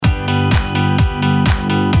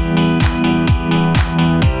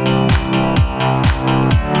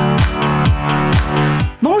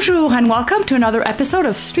and welcome to another episode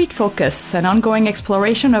of Street Focus, an ongoing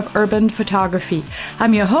exploration of urban photography.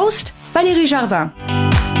 I'm your host, Valérie Jardin.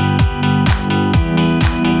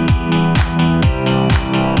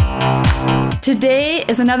 Today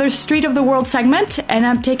is another Street of the World segment, and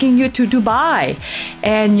I'm taking you to Dubai.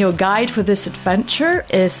 And your guide for this adventure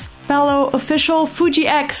is fellow official Fuji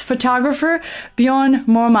X photographer Bjorn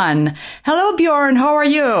Moorman. Hello, Bjorn. How are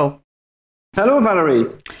you? Hello, Valerie.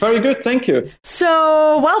 Very good, thank you.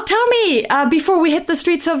 So, well, tell me, before we hit the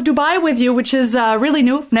streets of Dubai with you, which is really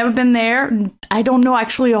new, never been there. I don't know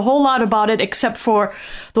actually a whole lot about it except for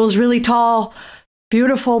those really tall,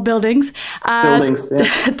 beautiful buildings. Yeah.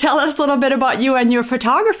 Tell us a little bit about you and your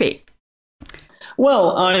photography.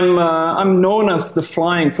 Well, I'm known as the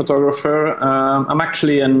flying photographer. I'm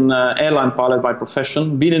actually an airline pilot by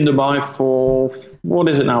profession. Been in Dubai for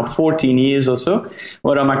 14 years or so,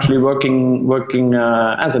 where I'm actually working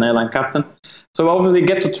as an airline captain. So I obviously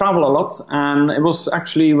get to travel a lot, and it was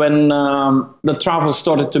actually when the travel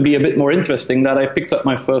started to be a bit more interesting that I picked up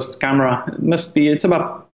my first camera. It's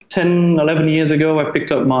about 10, 11 years ago. I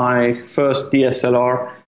picked up my first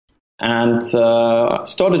DSLR. And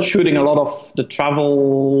started shooting a lot of the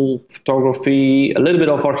travel photography, a little bit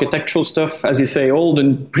of architectural stuff. As you say, old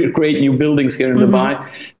and great new buildings here in Dubai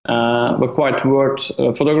were quite worth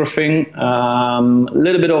photographing. A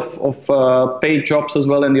little bit of paid jobs as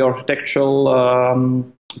well in the architectural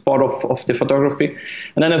part of the photography.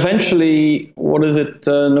 And then eventually,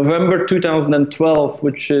 November 2012,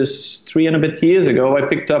 which is 3 and a bit years ago, I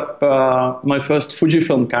picked up my first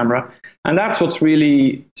Fujifilm camera. And that's what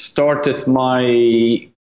really started my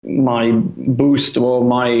boost, or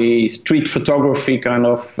my street photography kind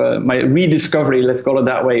of, my rediscovery, let's call it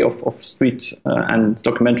that way, of street and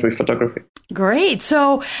documentary photography. Great.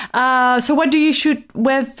 So what do you shoot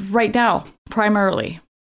with right now, primarily?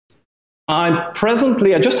 I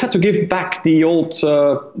just had to give back the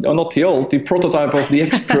prototype of the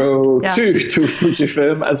X Pro 2 to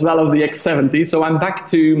Fujifilm, as well as the X70. So I'm back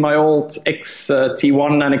to my old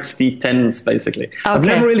X-T1 and X-T10s, basically. Okay. I've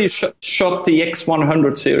never really shot the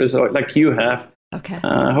X100 series like you have. Okay.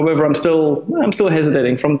 However, I'm still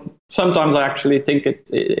hesitating. Sometimes I actually think it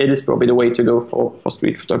is probably the way to go for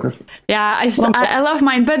street photography. Yeah, I love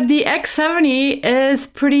mine, but the X70 is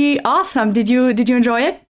pretty awesome. Did you enjoy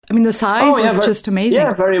it? I mean, the size is just amazing.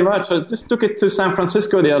 Yeah, very much. I just took it to San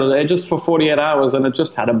Francisco the other day, just for 48 hours, and it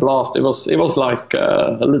just had a blast. It was like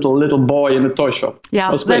a little boy in a toy shop. Yeah,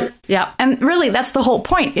 it was great. And really, that's the whole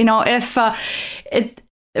point. You know, if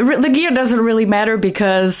the gear doesn't really matter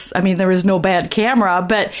because, I mean, there is no bad camera,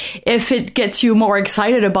 but if it gets you more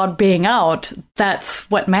excited about being out,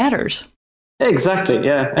 that's what matters. Exactly,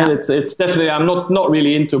 yeah. And it's definitely, I'm not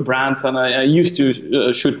really into brands, and I used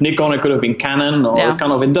to shoot Nikon. It could have been Canon, or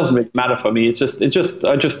it doesn't really matter for me. I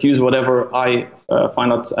just use whatever I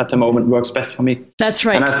find out at the moment works best for me. That's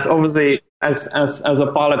right. And as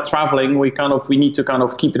a pilot traveling, we need to kind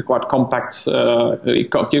of keep it quite compact. You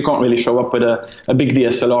can't really show up with a big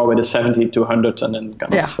DSLR with a 70-200 and then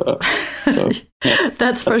kind of. So yeah,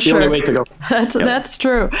 that's for the sure. only way to go. That's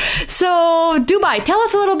true. So Dubai, tell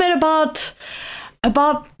us a little bit about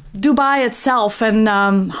Dubai itself and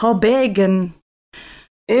how big and.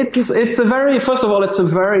 It's a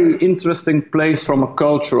very interesting place from a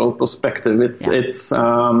cultural perspective. It's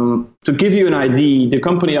to give you an idea, the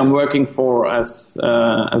company I'm working for as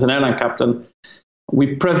an airline captain,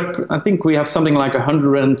 I think we have something like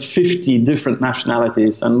 150 different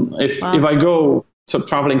nationalities, and if I go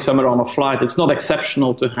traveling somewhere on a flight, it's not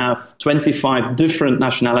exceptional to have 25 different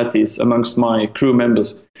nationalities amongst my crew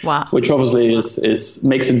members. Wow. Which obviously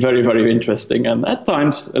makes it very, very interesting, and at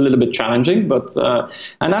times a little bit challenging. But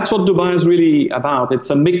and that's what Dubai is really about. It's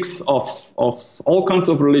a mix of all kinds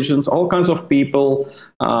of religions, all kinds of people,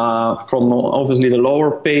 from obviously the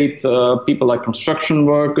lower paid people like construction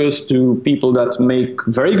workers to people that make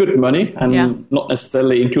very good money, and not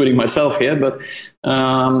necessarily including myself here, but.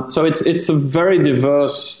 So it's a very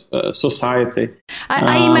diverse society.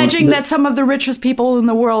 I imagine that some of the richest people in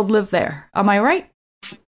the world live there. Am I right?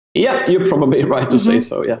 Yeah, you're probably right to say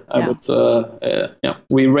so. Yeah, I would.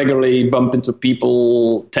 We regularly bump into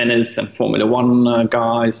people, tennis and Formula One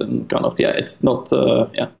guys, and kind of. Yeah, it's not.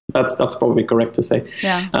 That's probably correct to say.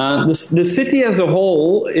 Yeah. The city as a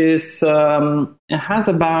whole has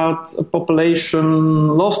about a population.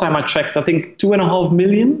 Last time I checked, I think 2.5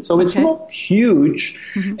 million. So it's not huge.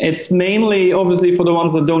 Mm-hmm. It's mainly, obviously, for the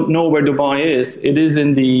ones that don't know where Dubai is. It is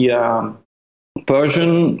in the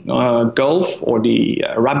Persian Gulf, or the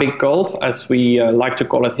Arabic Gulf, as we like to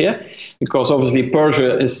call it here, because obviously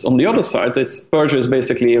Persia is on the other side. Persia is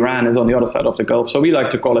basically Iran is on the other side of the Gulf, so we like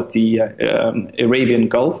to call it the Arabian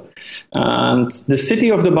Gulf. And the city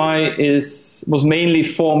of Dubai was mainly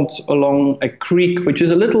formed along a creek, which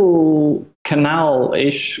is a little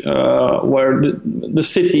canal-ish, where the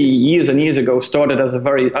city years and years ago started as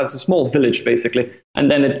a small village, basically, and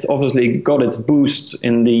then it's obviously got its boost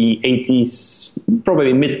in the 80s,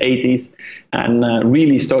 probably mid 80s, and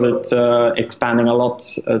really started expanding a lot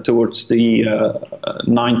towards the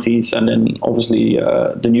 90s, and then obviously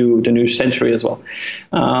the new century as well.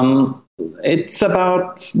 It's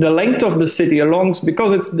about the length of the city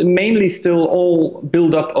because it's mainly still all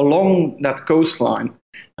built up along that coastline.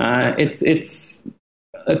 It's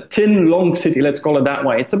a thin, long city, let's call it that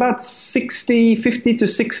way. It's about 50 to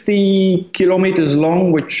 60 kilometers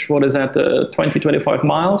long, what is that, 20, 25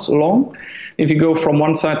 miles long, if you go from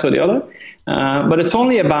one side to the other. But it's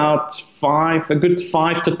only about a good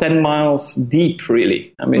 5 to 10 miles deep,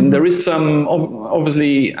 really. I mean, there is some,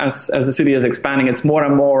 obviously, as the city is expanding, it's more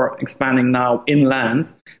and more expanding now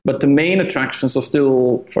inland, but the main attractions are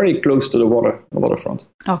still very close to the waterfront.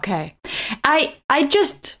 Okay. I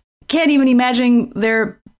just can't even imagine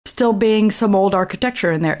there still being some old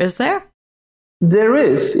architecture in there. Is there? There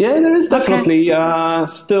is. Yeah, there is definitely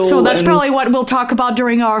still. So that's probably what we'll talk about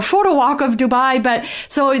during our photo walk of Dubai. But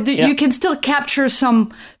so you can still capture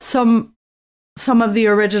some of the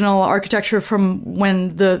original architecture from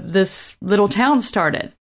when this little town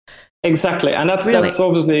started. Exactly, and that's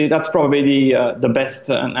probably the best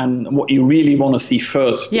and what you really want to see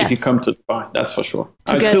first if you come to Dubai. That's for sure.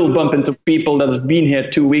 I still bump into people that have been here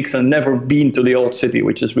 2 weeks and never been to the old city,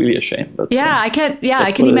 which is really a shame. But I can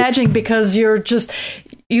imagine, because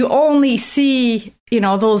you only see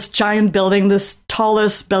those giant buildings, this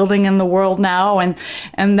tallest building in the world now, and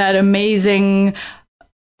that amazing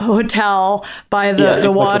hotel by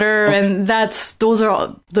the water, and those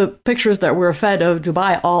are the pictures that we're fed of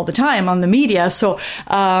Dubai all the time on the media. So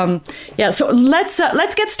so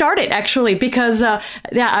let's get started, actually, because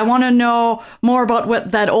I want to know more about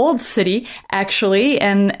what that old city actually,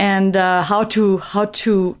 and how to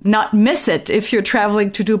not miss it if you're traveling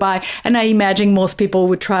to Dubai. And I imagine most people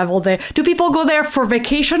would travel there. Do people go there for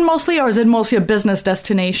vacation mostly, or is it mostly a business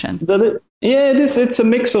destination? It's a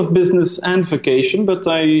mix of business and vacation, but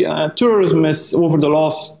tourism is, over the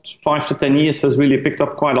last 5 to 10 years, has really picked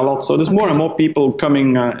up quite a lot. So there's more and more people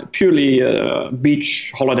coming purely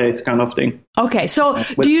beach holidays kind of thing. Okay, so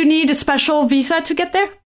do you need a special visa to get there?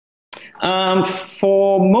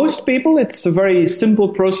 For most people, it's a very simple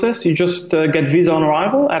process. You just get visa on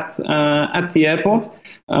arrival at the airport.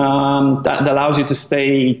 That allows you to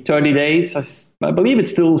stay 30 days. I believe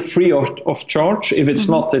it's still free of charge. If it's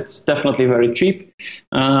not, it's definitely very cheap.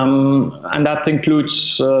 And that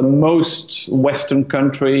includes most Western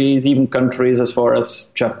countries, even countries as far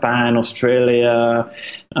as Japan, Australia,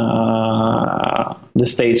 the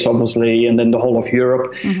States, obviously, and then the whole of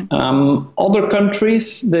Europe. Other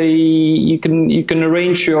countries, you can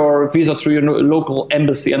arrange your visa through your local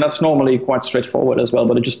embassy, and that's normally quite straightforward as well,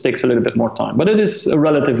 but it just takes a little bit more time. But it is a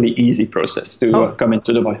relatively easy process to come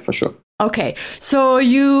into Dubai, for sure. Okay, so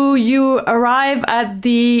you arrive at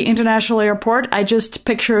the international airport. I just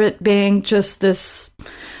picture it being just this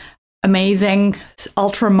amazing,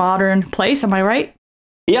 ultra-modern place. Am I right?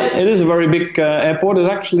 Yeah, it is a very big airport.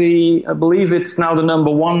 It's actually, I believe it's now the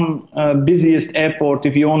number one busiest airport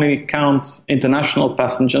if you only count international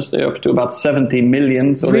passengers. They're up to about 70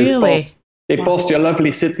 million. So really? They passed your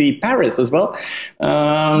lovely city, Paris, as well.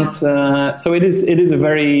 So it's a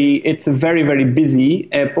very, very busy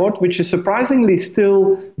airport, which is surprisingly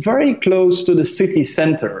still very close to the city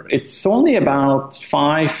center. It's only about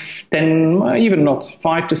 5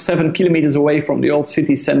 to 7 kilometers away from the old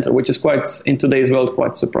city center, which is quite, in today's world,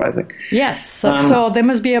 quite surprising. Yes. So there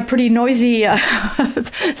must be a pretty noisy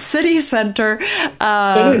city center,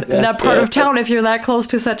 that part of town, if you're that close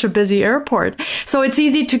to such a busy airport. So it's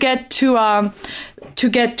easy to get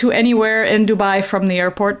to anywhere in Dubai from the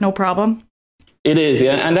airport, no problem? It is,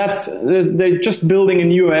 yeah. And they're just building a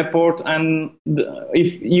new airport. And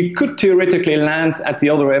if you could theoretically land at the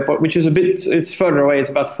other airport, which is it's further away, it's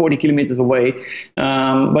about 40 kilometers away.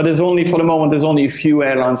 But for the moment, there's only a few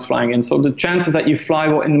airlines flying in. So the chances that you fly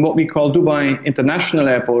in what we call Dubai International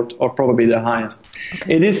Airport are probably the highest.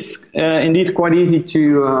 Okay. It is indeed quite easy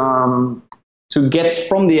to get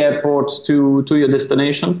from the airport to your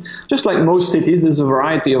destination. Just like most cities, there's a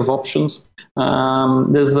variety of options.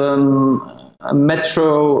 There's a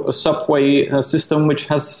metro, a subway system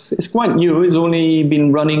which is quite new. It's only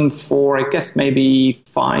been running for, I guess, maybe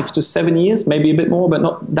 5 to 7 years, maybe a bit more, but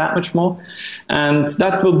not that much more. And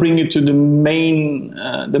that will bring you to the main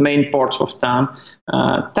parts of town.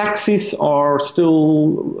 Taxis are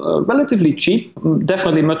still relatively cheap,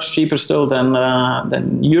 definitely much cheaper still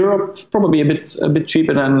than Europe, probably a bit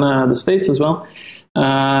cheaper than the States as well.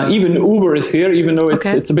 Even Uber is here, even though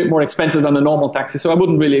it's a bit more expensive than a normal taxi. So I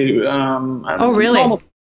wouldn't really. Really?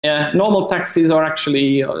 Normal taxis are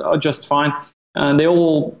actually are just fine. They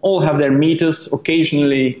all have their meters.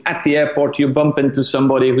 Occasionally at the airport, you bump into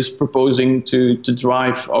somebody who's proposing to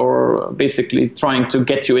drive or basically trying to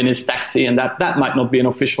get you in his taxi, and that might not be an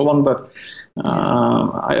official one, but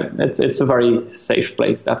it's a very safe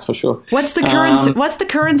place, that's for sure. What's the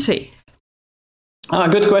currency?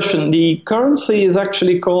 Good question. The currency is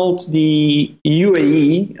actually called the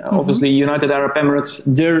UAE, obviously United Arab Emirates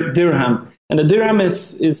dirham. And the dirham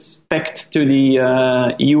is pegged to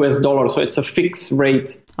the US dollar, so it's a fixed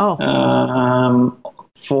rate for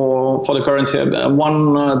the currency.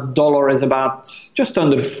 $1 is about just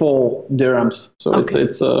under 4 dirhams. So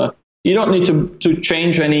it's you don't need to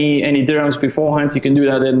change any dirhams beforehand. You can do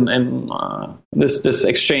that in this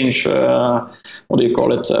exchange. What do you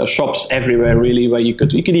call it? Shops everywhere, really, where you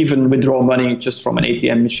could even withdraw money just from an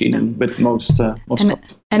ATM machine with most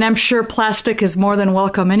shops. And I'm sure plastic is more than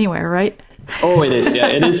welcome anywhere, right? Oh, it is. Yeah,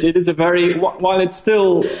 it is. It is a very, while it's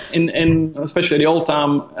still in especially the Old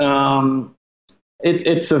Town.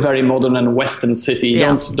 It's a very modern and Western city.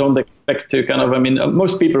 Yeah. Don't expect to kind of. I mean,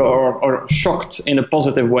 most people are shocked in a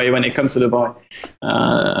positive way when they come to Dubai,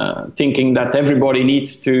 thinking that everybody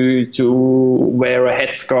needs to wear a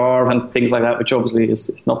headscarf and things like that, which obviously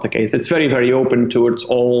is not the case. It's very, very open towards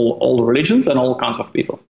all religions and all kinds of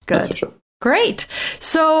people. Good. That's for sure. Great.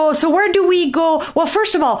 So where do we go? Well,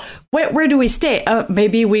 first of all, where do we stay?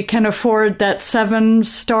 Maybe we can afford that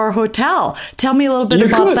 7-star hotel. Tell me a little bit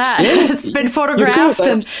about that. Yeah. It's been photographed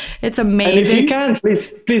and it's amazing. And if you can,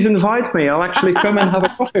 please invite me. I'll actually come and have a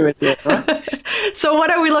coffee with you. Right? So what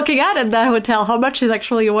are we looking at in that hotel? How much is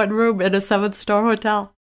actually one room in a 7-star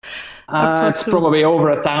hotel? It's probably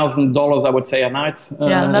over $1,000, I would say, a night.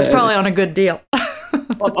 Yeah, that's probably on a good deal.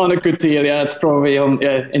 On a good deal, yeah, it's probably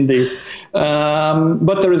indeed.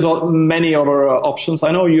 But there is many other options.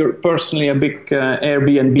 I know you're personally a big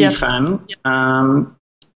Airbnb fan.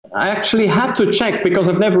 I actually had to check because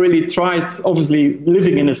I've never really tried. Obviously,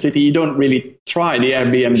 living in a city, you don't really try the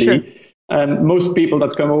Airbnb. Sure. Most people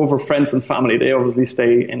that come over, friends and family, they obviously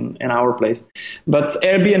stay in our place. But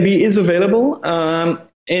Airbnb is available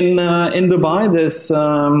in Dubai. There's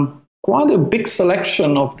quite a big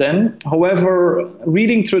selection of them. However,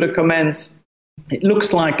 reading through the comments, it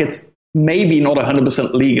looks like it's maybe not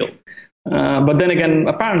 100% legal. But then again,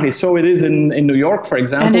 apparently so it is in New York, for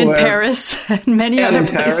example. And in Paris and many other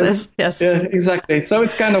places. Yes. Yeah, exactly. So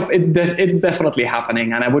it's kind of, it's definitely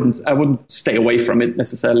happening, and I wouldn't stay away from it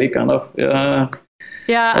necessarily, kind of.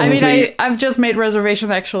 Yeah, I mean, I've just made reservations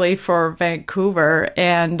actually for Vancouver,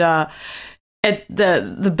 and at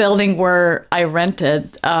the building where I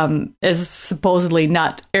rented is supposedly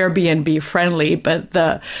not Airbnb friendly,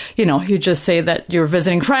 but you just say that you're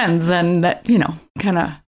visiting friends and that, kind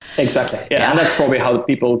of. Exactly. Yeah. And that's probably how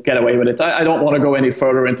people get away with it. I don't want to go any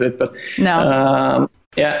further into it, but no.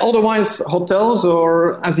 Otherwise, hotels,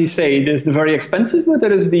 or as you say, there's the very expensive, but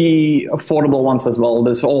there is the affordable ones as well.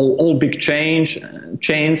 There's all big chains,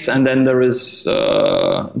 and then there is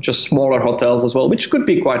just smaller hotels as well, which could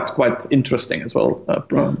be quite interesting as well.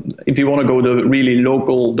 If you want to go the really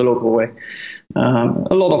local way,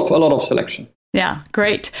 a lot of selection. Yeah,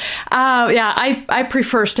 great. I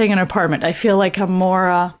prefer staying in an apartment. I feel like I'm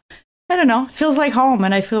more. I don't know, it feels like home,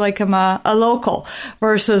 and I feel like I'm a local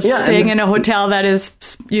versus staying in a hotel that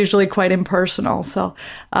is usually quite impersonal. So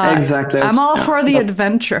exactly, I'm all for the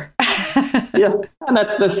adventure. Yeah, and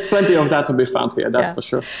there's plenty of that to be found here, that's for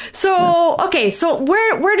sure. So, so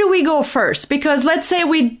where do we go first? Because let's say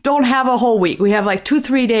we don't have a whole week. We have like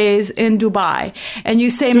 2-3 days in Dubai, and you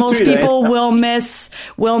say most people will miss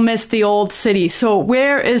the old city. So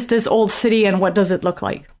where is this old city, and what does it look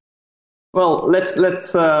like? Well, let's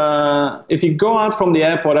if you go out from the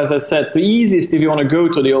airport, as I said, the easiest if you want to go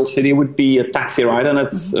to the old city would be a taxi ride, and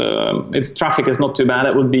that's if traffic is not too bad,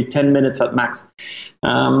 it would be 10 minutes at max.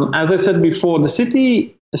 As I said before, the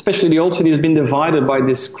city especially the old city has been divided by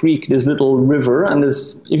this creek, this little river, and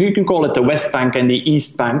this, if you can call it the west bank and the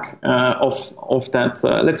east bank of that.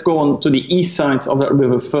 Let's go on to the east side of that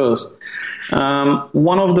river first.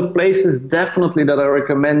 One of the places definitely that I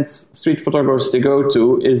recommend street photographers to go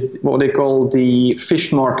to is what they call the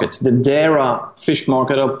fish market, the Dera fish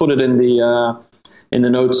market. I'll put it in the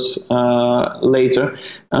notes later.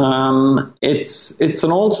 It's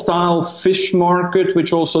an old style fish market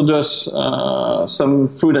which also does some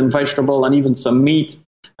fruit and vegetable and even some meat.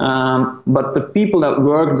 But the people that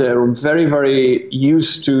work there are very, very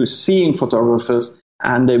used to seeing photographers,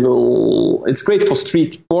 and it's great for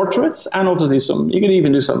street portraits, and obviously you can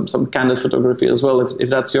even do some candid photography as well if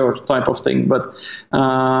that's your type of thing. But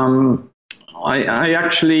I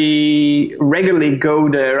actually regularly go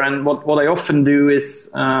there, and what I often do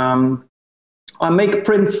is I make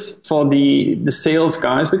prints for the sales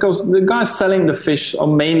guys, because the guys selling the fish are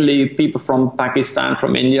mainly people from Pakistan,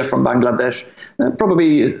 from India, from Bangladesh,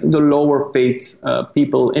 probably the lower paid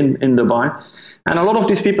people in Dubai. And a lot of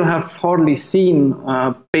these people have hardly seen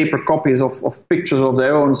paper copies of pictures of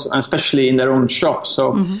their own, especially in their own shop.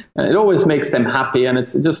 So it always makes them happy, and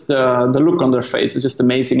it's just the look on their face is just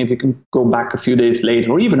amazing if you can go back a few days later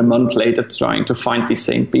or even a month later trying to find these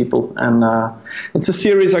same people. And it's a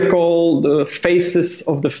series I call the Faces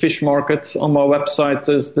of the Fish Market. On my website,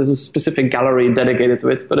 there's a specific gallery dedicated to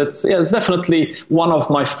it, but it's definitely one of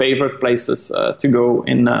my favorite places to go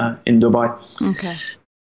in Dubai. Okay.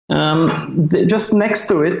 Just next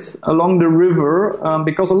to it, along the river,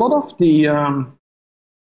 because a lot of the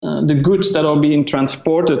goods that are being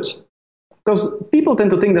transported, because people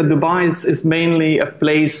tend to think that Dubai is mainly a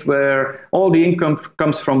place where all the income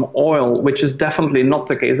comes from oil, which is definitely not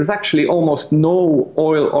the case. There's actually almost no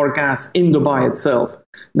oil or gas in Dubai itself.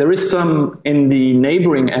 There is some in the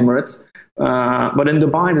neighboring Emirates, but in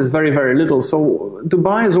Dubai, there's very, very little. So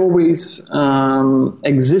Dubai has always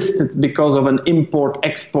existed because of an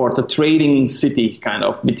import-export, a trading city kind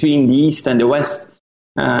of between the East and the West.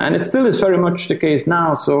 And it still is very much the case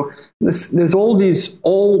now. So there's all these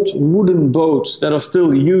old wooden boats that are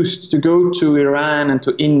still used to go to Iran and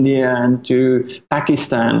to India and to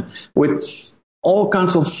Pakistan with all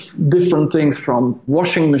kinds of different things, from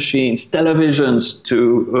washing machines, televisions,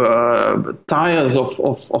 to tires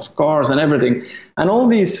of cars and everything. And all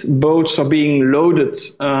these boats are being loaded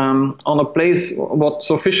on a place what's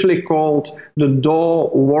officially called the Daw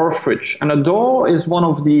Wharfage. And a Daw is one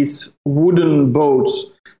of these wooden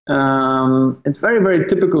boats. It's very, very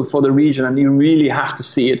typical for the region, and you really have to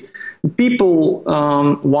see it. People,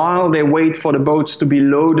 while they wait for the boats to be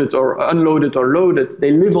loaded or unloaded or loaded, they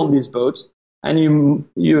live on these boats. And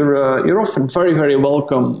you're often very, very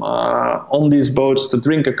welcome on these boats to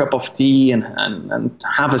drink a cup of tea and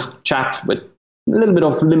have a chat with a little bit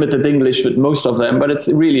of limited English with most of them, but it's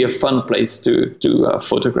really a fun place to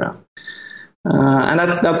photograph. And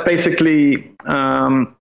that's basically the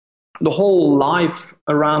whole life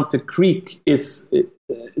around the creek. You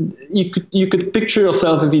could picture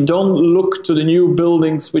yourself, if you don't look to the new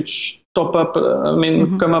buildings which come up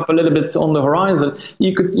a little bit on the horizon,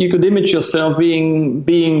 you could image yourself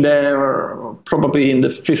being there probably in the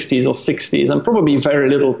 50s or 60s, and probably very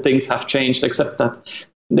little things have changed except that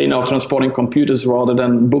they're now transporting computers rather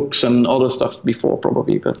than books and other stuff before,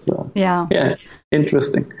 probably. But yeah, it's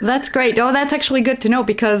interesting. That's great. Oh, that's actually good to know,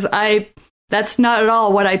 because that's not at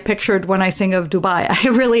all what I pictured when I think of Dubai. I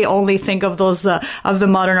really only think of those of the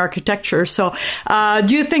modern architecture. So,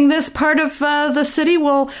 do you think this part of the city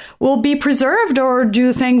will be preserved, or do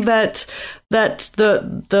you think that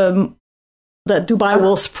Dubai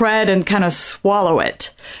will spread and kind of swallow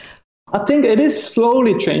it? I think it is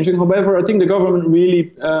slowly changing. However, I think the government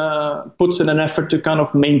really puts in an effort to kind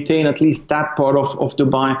of maintain at least that part of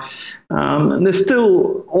Dubai. And there's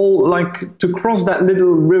still to cross that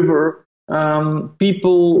little river.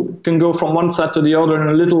 People can go from one side to the other in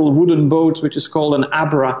a little wooden boat, which is called an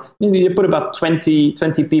abra. You put about 20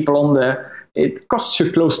 people on there. It costs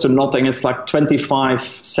you close to nothing. It's like 25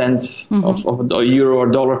 cents of a euro or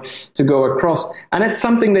dollar to go across. And it's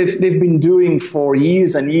something they've been doing for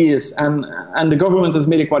years and years. And the government has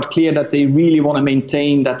made it quite clear that they really want to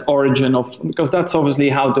maintain that origin because that's obviously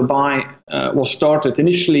how Dubai was started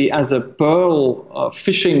initially, as a pearl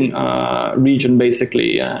fishing region,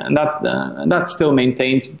 basically. And that's still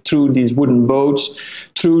maintained through these wooden boats,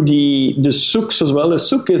 through the souks as well. The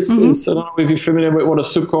souk is I don't know if you're familiar with what a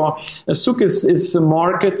souk are. A souk is a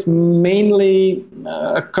market, mainly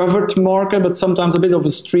a covered market, but sometimes a bit of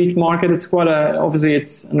a street market. It's quite obviously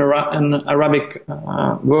it's an Arabic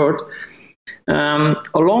word.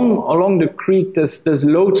 Along the creek, there's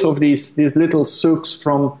loads of these little souks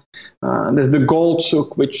from. There's the gold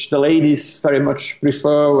souk, which the ladies very much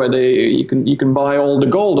prefer, where you can buy all the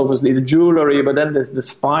gold, obviously the jewelry. But then there's the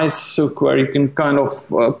spice souk, where you can kind of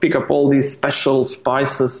pick up all these special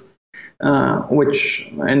spices, which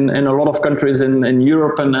in a lot of countries in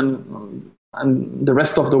Europe and the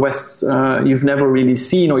rest of the West you've never really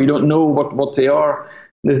seen, or you don't know what they are.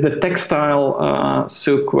 There's the textile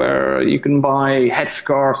souk, where you can buy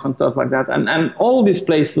headscarves and stuff like that. And all these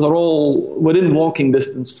places are all within walking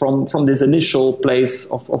distance from this initial place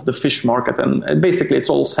of the fish market. And basically it's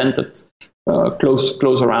all centered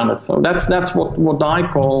close around it. So that's what I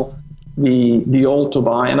call the old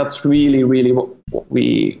Dubai. And that's really, really what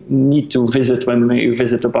we need to visit when we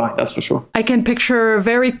visit Dubai, that's for sure. I can picture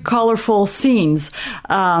very colorful scenes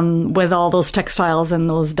with all those textiles and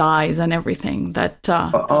those dyes and everything.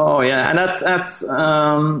 Oh yeah, and that's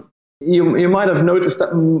you might have noticed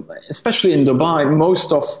that, especially in Dubai,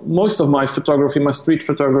 most of my photography, my street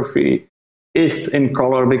photography, is in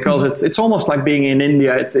color, because it's almost like being in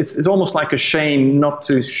India. It's almost like a shame not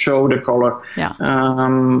to show the color. Yeah.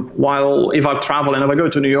 While if I travel and if I go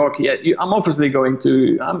to New York, I'm obviously going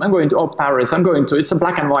to Paris. It's a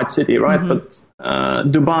black and white city, right? Mm-hmm.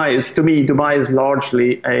 But Dubai is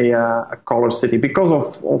largely a color city because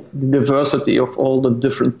of the diversity of all the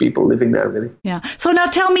different people living there, really. Yeah. So now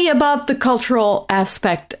tell me about the cultural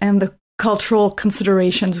aspect and the cultural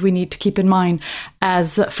considerations we need to keep in mind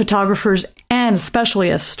as photographers, and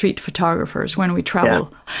especially as street photographers when you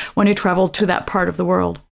travel to that part of the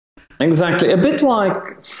world. Exactly. A bit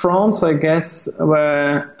like France, I guess,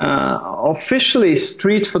 where officially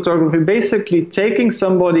street photography, basically taking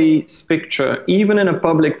somebody's picture, even in a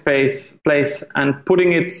public place, and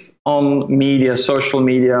putting it on media, social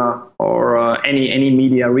media, or any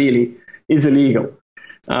media really, is illegal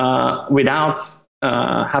without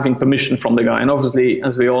having permission from the guy. And obviously,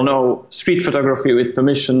 as we all know, street photography with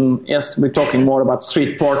permission, yes, we're talking more about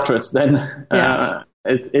street portraits then.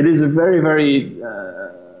 It is a very, very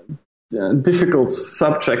difficult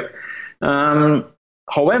subject.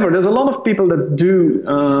 However, there's a lot of people that do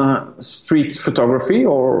street photography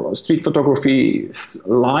or street photography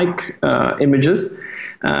like images.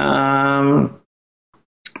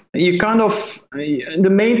 You the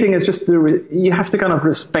main thing is just you have to kind of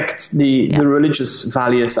respect the religious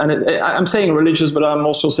values, and I'm saying religious, but I'm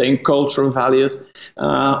also saying cultural values.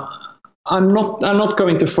 I'm not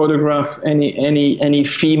going to photograph any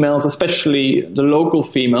females, especially the local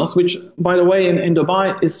females, which, by the way, in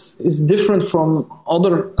Dubai is different from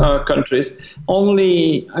other countries.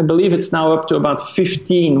 Only, I believe it's now up to about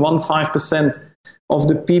 15% of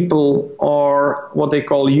the people are what they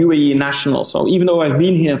call UAE nationals. So even though I've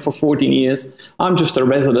been here for 14 years, I'm just a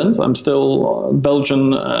resident. I'm still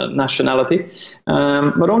Belgian nationality.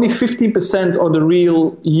 But only 15% are the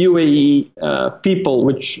real UAE people,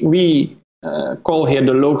 which we call here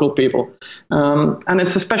the local people. And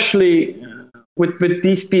it's especially with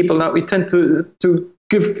these people that we tend to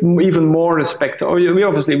give even more respect. We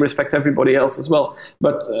obviously respect everybody else as well,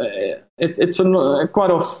 but it's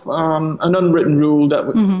quite an unwritten rule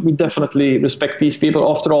that we definitely respect these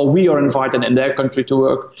people. After all, we are invited in their country to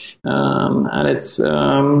work, and it's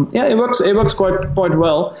it works quite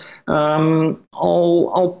well.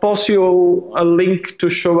 I'll pass you a link to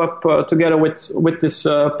show up together with this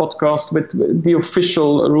podcast with the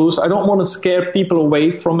official rules. I don't want to scare people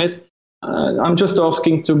away from it. I'm just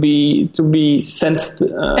asking to be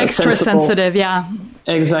extra sensitive, yeah.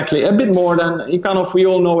 Exactly, a bit more than we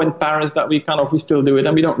all know in Paris that we still do it,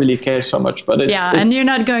 and we don't really care so much. But it's and you're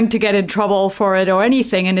not going to get in trouble for it or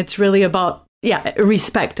anything, and it's really about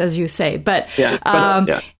respect, as you say. But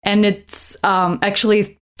and it's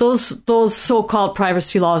actually. Those so-called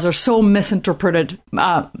privacy laws are so misinterpreted,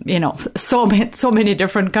 so many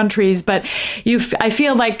different countries. But I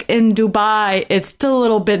feel like in Dubai, it's still a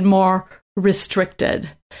little bit more restricted.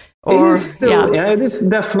 It is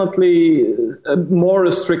definitely more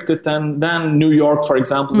restricted than New York, for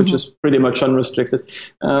example, which is pretty much unrestricted.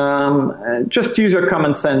 Just use your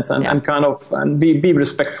common sense and be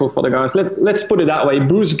respectful for the guys. Let's put it that way.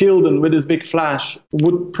 Bruce Gilden with his big flash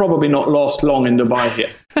would probably not last long in Dubai here.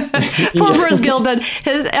 Poor Bruce Gilden.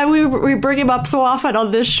 We bring him up so often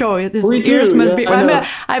on this show. His ears must be.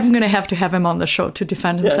 I'm going to have him on the show to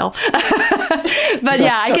defend himself. But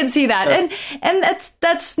I can see that, and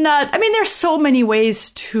that's not. I mean, there's so many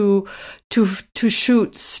ways to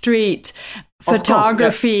shoot street.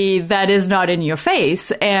 photography that is not in your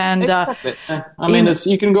face. And exactly. I mean,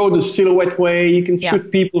 you can go the silhouette way. You can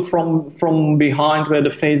shoot people from behind where the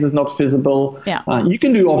face is not visible. Yeah. You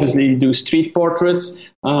can obviously do street portraits,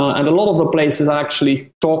 and a lot of the places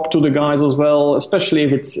actually talk to the guys as well, especially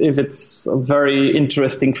if it's a very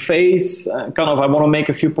interesting face. Kind of, I want to make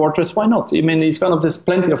a few portraits. Why not? I mean, there's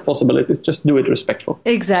plenty of possibilities. Just do it respectful.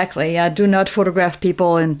 Exactly. Yeah. Do not photograph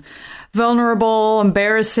people in vulnerable,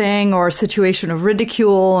 embarrassing, or a situation of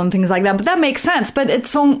ridicule and things like that. But that makes sense. But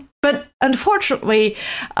but unfortunately,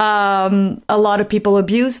 a lot of people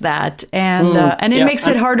abuse that, and it makes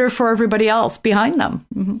it harder for everybody else behind them.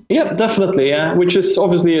 Mm-hmm. Yeah, definitely. Yeah, which is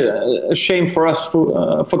obviously a shame for us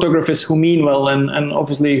photographers who mean well and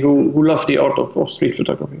obviously who love the art of street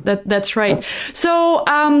photography. That's right. So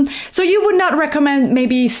you would not recommend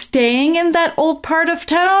maybe staying in that old part of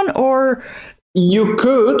town, or? You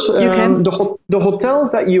could. The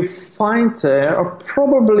hotels that you find there are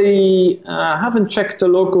probably haven't checked the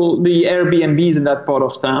Airbnbs in that part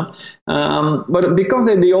of town, but because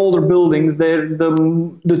they're the older buildings, they're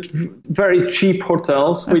the very cheap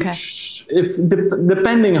hotels. Which,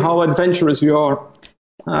 depending how adventurous you are,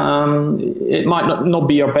 it might not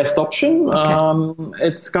be your best option.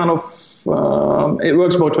 It's kind of it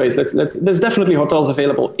works both ways. There's definitely hotels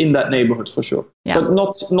available in that neighborhood for sure, but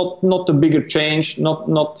not the bigger change, not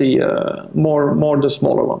the more the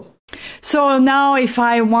smaller ones. So now, if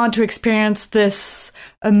I want to experience this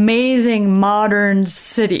amazing modern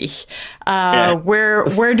city, where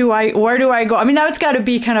do I go? I mean, now it's got to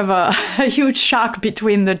be kind of a huge shock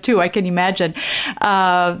between the two, I can imagine,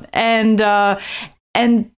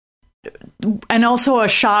 and also a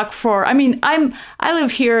shock for, I mean, I live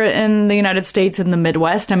here in the United States in the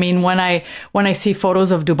Midwest. I mean, when I see photos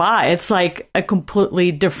of Dubai, it's like a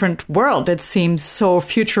completely different world. It seems so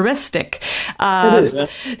futuristic. It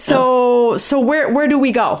is. So where do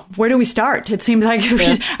we go? Where do we start? It seems like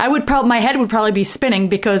my head would probably be spinning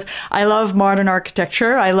because I love modern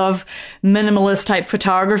architecture. I love minimalist type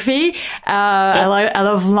photography. I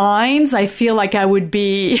love lines. I feel like I would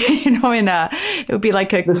be, it would be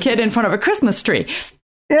like a kid in front of a Christmas tree.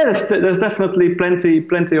 Yeah, there's definitely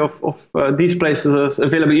plenty of these places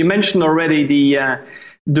available. You mentioned already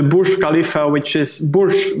the Burj Khalifa, which is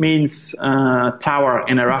Burj means tower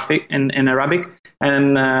in Arabic,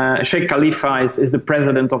 and Sheikh Khalifa is the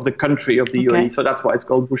president of the country of the UAE, so that's why it's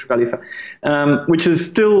called Burj Khalifa, which is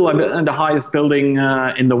still the highest building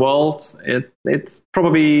in the world. It's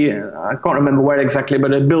probably, I can't remember where exactly,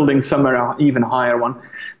 but a building somewhere even higher one.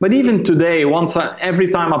 But even today, every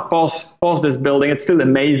time I pass this building, it still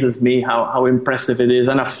amazes me how impressive it is.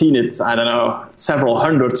 And I've seen it, I don't know, several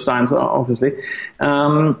hundreds times, obviously.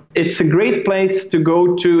 It's a great place to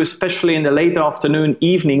go to, especially in the late afternoon,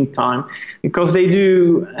 evening time, because they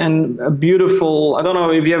do a beautiful, I don't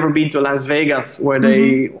know if you've ever been to Las Vegas, where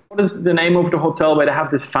what is the name of the hotel where they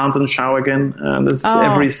have this fountain shower again?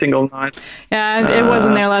 Every single night. Yeah, it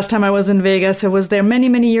wasn't there last time I was in Vegas. It was there many,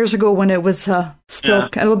 many years ago when it was still a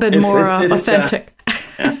little bit more authentic.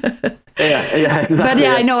 Yeah, exactly. But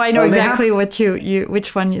I know exactly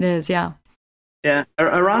which one it is. Yeah. Yeah,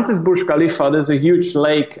 around this Burj Khalifa, there's a huge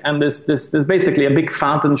lake, and there's basically a big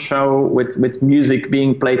fountain show with music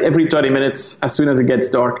being played every 30 minutes as soon as it gets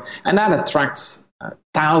dark, and that attracts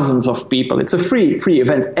thousands of people. It's a free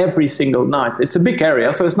event every single night. It's a big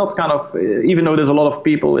area, so it's not kind of, even though there's a lot of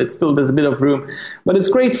people, there's a bit of room. But it's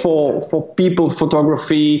great for people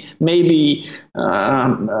photography, maybe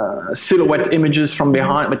silhouette images from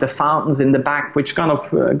behind with the fountains in the back, which kind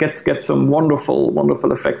of gets some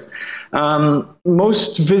wonderful effects.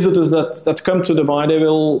 Most visitors that come to Dubai, they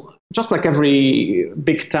will, just like every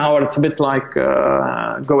big tower, it's a bit like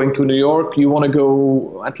going to New York. You want to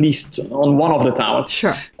go at least on one of the towers.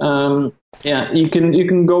 Sure. You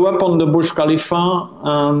can go up on the Burj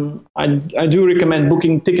Khalifa. I do recommend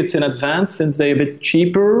booking tickets in advance, since they're a bit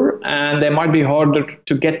cheaper and they might be harder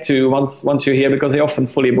to get to once you're here, because they're often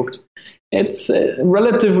fully booked. It's a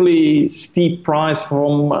relatively steep price,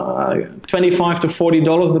 from $25 to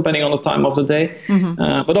 $40, depending on the time of the day.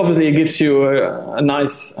 But obviously, it gives you a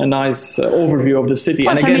nice overview of the city.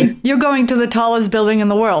 Plus, and again, I mean, you're going to the tallest building in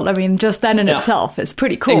the world. I mean, just that in itself is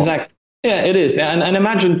pretty cool. Exactly. Yeah, it is. And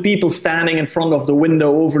imagine people standing in front of the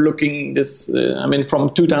window overlooking this,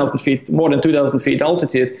 from 2,000 feet, more than 2,000 feet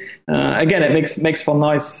altitude. Again, it makes for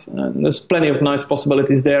nice, there's plenty of nice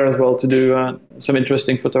possibilities there as well to do some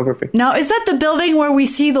interesting photography. Now, is that the building where we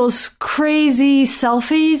see those crazy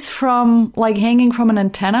selfies from, like, hanging from an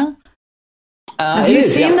antenna? Have you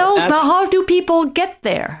seen those? Now, how do people get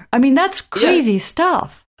there? I mean, that's crazy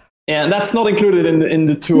stuff. Yeah, that's not included in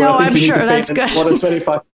the tour. No, I think I'm we sure need to pay that's good. More than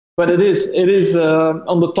 25. But it is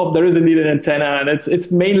on the top. There is indeed an antenna, and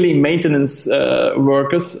it's mainly maintenance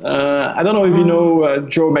workers. I don't know if you know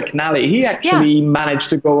Joe McNally. He actually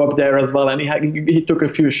managed to go up there as well, and he took a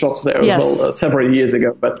few shots there as well several years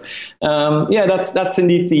ago. But that's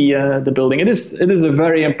indeed the building. It is a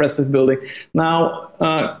very impressive building. Now,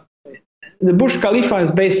 the Burj Khalifa is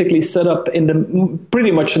basically set up pretty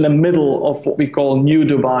much in the middle of what we call New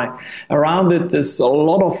Dubai. Around it is a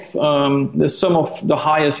lot of there's some of the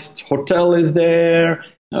highest hotel is there,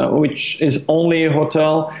 which is only a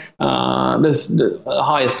hotel. There's the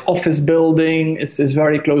highest office building is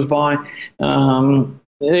very close by.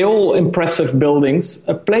 They're all impressive buildings.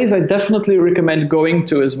 A place I definitely recommend going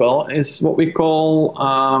to as well is what we call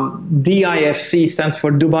DIFC, stands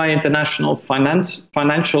for Dubai International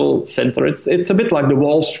Financial Center. It's a bit like the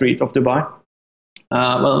Wall Street of Dubai.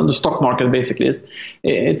 The stock market basically is.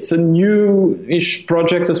 It's a new-ish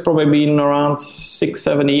project. It's probably been around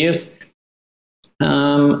 6-7 years.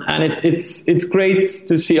 And it's great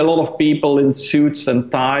to see a lot of people in suits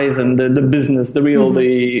and ties and the business, the real,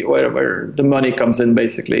 where the money comes in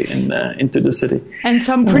basically into the city. And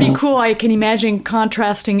some pretty cool, I can imagine,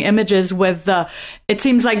 contrasting images with it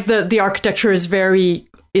seems like the architecture is very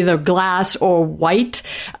either glass or white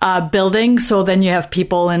building. So then you have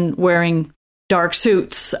people wearing dark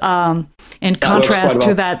suits. In contrast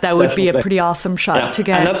to that would definitely be a pretty awesome shot to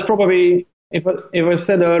get. And that's probably... If I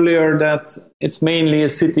said earlier that it's mainly a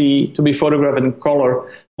city to be photographed in color,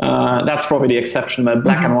 that's probably the exception. But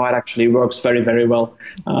black and white actually works very, very well.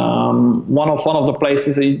 One of the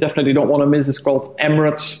places that you definitely don't want to miss is called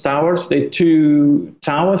Emirates Towers. They're 2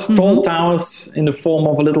 towers, tall towers in the form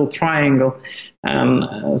of a little triangle. And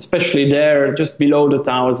especially there, just below the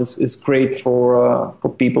towers, is great for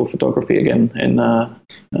people photography again, and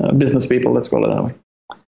business people. Let's call it that way.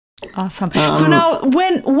 Awesome. So now,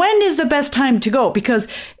 when is the best time to go? Because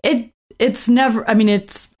it's never. I mean,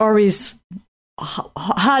 it's always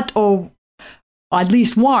hot or at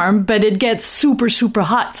least warm, but it gets super, super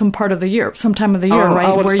hot some time of the year,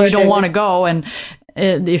 right? Where you don't want to go, and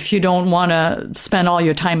if you don't want to spend all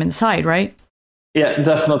your time inside, right? Yeah,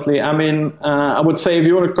 definitely. I mean, I would say if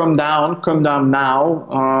you want to come down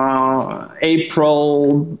now.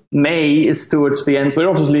 April, May is towards the end. We're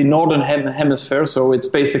obviously northern hemisphere, so it's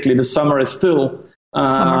basically the summer is still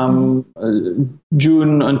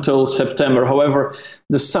June until September. However,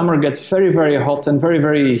 the summer gets very, very hot and very,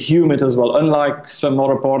 very humid as well. Unlike some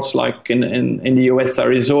other parts like in the US,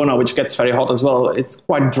 Arizona, which gets very hot as well. It's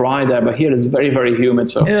quite dry there, but here it's very, very humid.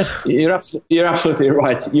 So you're absolutely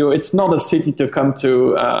right. It's not a city to come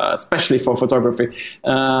to, especially for photography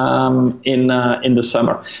in the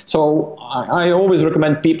summer. So I always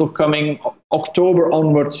recommend people coming October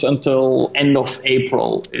onwards until end of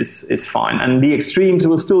April is fine, and the extremes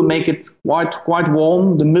will still make it quite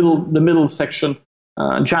warm. The middle section,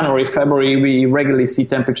 January, February, we regularly see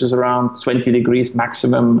temperatures around 20 degrees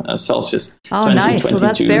maximum Celsius. Oh, 20, nice! So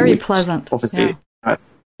that's very pleasant. Obviously, right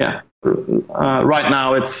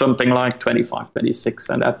now it's something like 25, 26,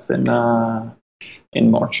 and that's in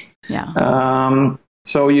March. Yeah.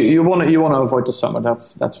 So you want to avoid the summer.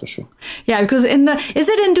 That's for sure. Yeah, because is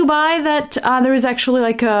it in Dubai that there is actually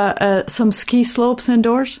like some ski slopes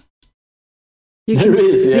indoors? There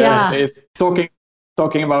is, yeah. If talking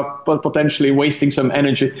about potentially wasting some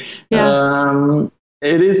energy. Yeah.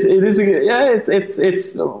 It is. Yeah, it's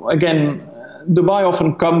again. Dubai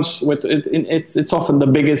often comes with it. It's often the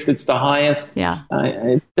biggest. It's the highest. Yeah.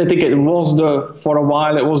 I think it was for a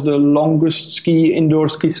while. It was the longest indoor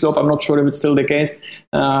ski slope. I'm not sure if it's still the case.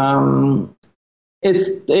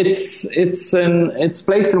 It's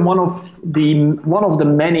placed in one of the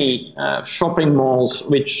many shopping malls.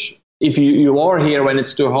 Which, if you are here when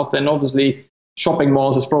it's too hot, then obviously shopping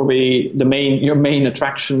malls is probably your main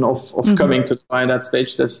attraction of coming to Dubai at that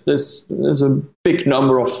stage. There's a big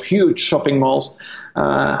number of huge shopping malls,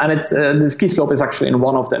 and it's the ski slope is actually in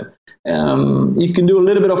one of them. You can do a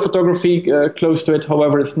little bit of photography close to it.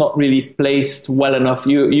 However, it's not really placed well enough.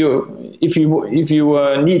 If you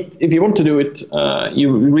want to do it,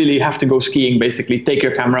 you really have to go skiing. Basically, take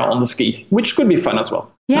your camera on the skis, which could be fun as well.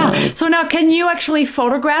 Yeah. So now, can you actually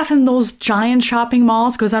photograph in those giant shopping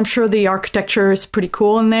malls? Because I'm sure the architecture is pretty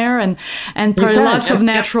cool in there, and lots of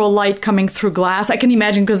natural light coming through glass. I can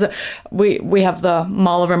imagine, because we have the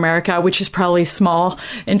Mall of America, which is probably smaller small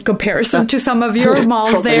in comparison to some of your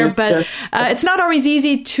malls there, but it's not always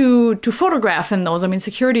easy to photograph in those. I mean,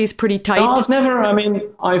 security is pretty tight. No,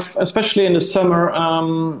 I've especially in the summer,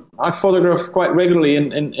 I photograph quite regularly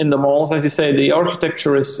in the malls. As you say, the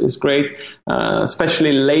architecture is great,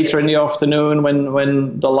 especially later in the afternoon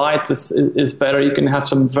when the light is better. You can have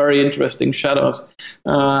some very interesting shadows.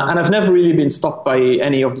 And I've never really been stopped by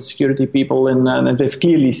any of the security people, and they've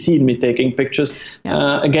clearly seen me taking pictures.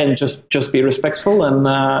 Yeah. Again, just be respectful,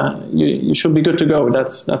 and you should be good to go.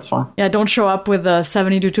 That's fine. Yeah, don't show up with a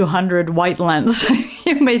 70-200 white lens.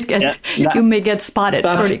 you may get spotted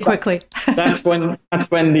pretty quickly. That's when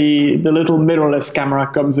the little mirrorless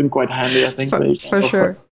camera comes in quite handy, I think. For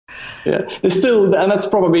sure. Yeah, there's still, and that's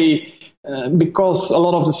probably because a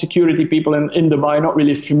lot of the security people in Dubai are not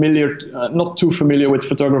really not too familiar with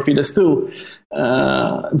photography. They're still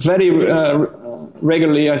very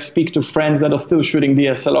regularly. I speak to friends that are still shooting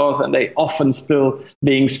DSLRs, and they often still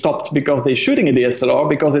being stopped because they're shooting a DSLR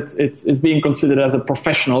because it's being considered as a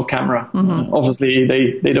professional camera. Mm-hmm. Obviously,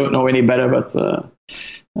 they don't know any better, but.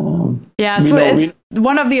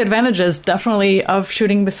 One of the advantages definitely of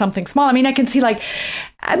shooting with something small. I mean, I can see the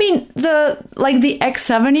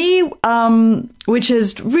X70, which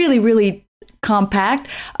is really, really compact.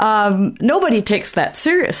 Nobody takes that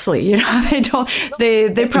seriously. You know,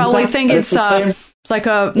 they probably think it's like it's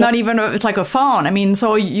like a phone. I mean,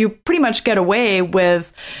 so you pretty much get away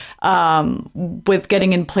with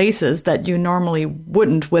getting in places that you normally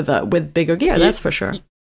wouldn't with bigger gear. That's for sure.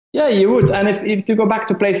 Yeah, you would. And if you go back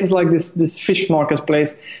to places like this fish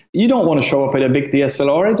marketplace, you don't want to show up with a big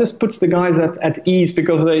DSLR. It just puts the guys at ease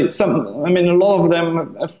because a lot of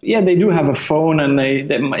them, they do have a phone, and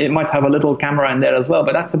it might have a little camera in there as well,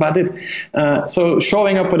 but that's about it. So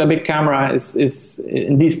showing up with a big camera is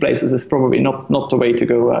in these places is probably not the way to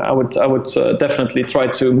go. I would definitely try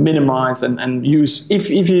to minimize and use, if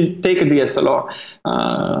you take a DSLR,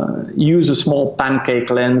 use a small pancake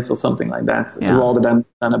lens or something like that rather than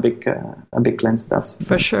a big lens. That's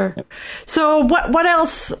for sure. Yeah. So what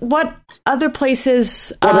else? What other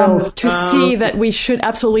places to see that we should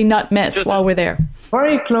absolutely not miss while we're there?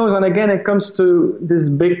 Very close, and again, it comes to this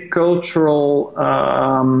big cultural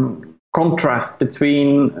contrast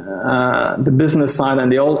between the business side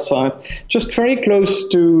and the old side. Just very close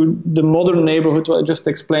to the modern neighborhood, I just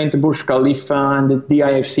explained, the Burj Khalifa and the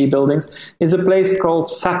DIFC buildings, is a place called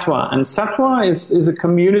Satwa. And Satwa is a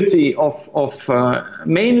community of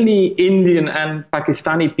mainly Indian and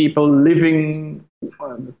Pakistani people living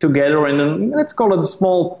together in let's call it a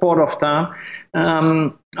small part of town.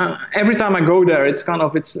 Every time I go there,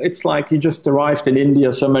 it's like you just arrived in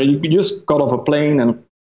India somewhere. You just got off a plane, and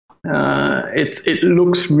it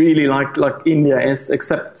looks really like India is,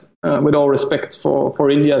 except with all respect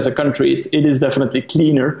for India as a country, it is definitely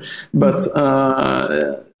cleaner, but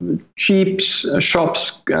cheap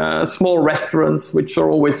shops, small restaurants, which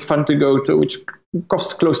are always fun to go to, which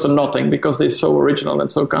cost close to nothing because they're so original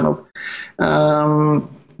and so kind of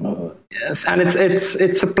yes. And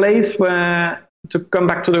it's a place where, to come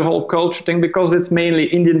back to the whole culture thing, because it's mainly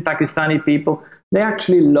Indian Pakistani people, they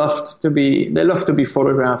actually love to be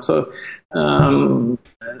photographed. So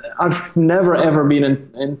I've never ever been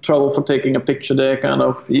in trouble for taking a picture there. Kind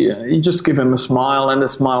of, you just give them a smile and a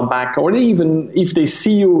smile back, or even if they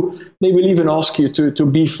see you, they will even ask you to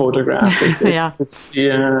be photographed. It's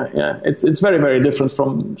very, very different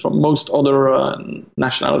from most other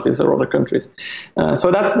nationalities or other countries. So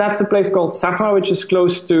that's a place called Satwa, which is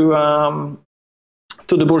close to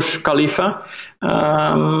the Burj Khalifa.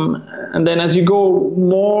 And then as you go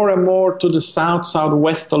more and more to the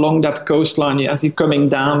southwest along that coastline, as you're coming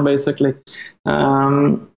down, basically,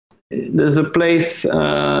 there's a place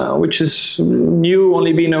which is new,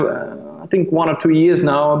 only been, I think, 1 or 2 years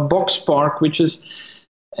now, a box park, which is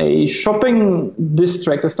a shopping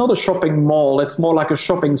district. It's not a shopping mall, it's more like a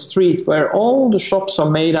shopping street where all the shops are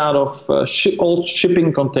made out of old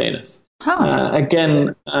shipping containers.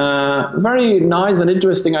 Again, very nice and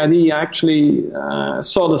interesting idea. I actually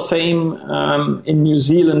saw the same in New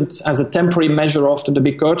Zealand as a temporary measure after the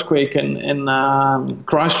big earthquake in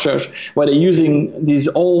Christchurch, where they're using these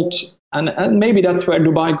old, and maybe that's where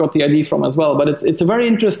Dubai got the idea from as well. But it's a very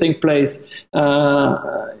interesting place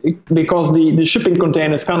because the shipping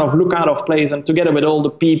containers kind of look out of place, and together with all the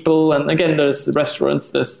people, and again, there's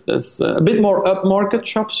restaurants, there's a bit more upmarket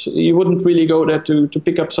shops. You wouldn't really go there to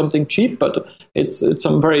pick up something cheap, but it's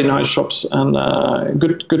some very nice shops and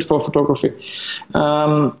good for photography.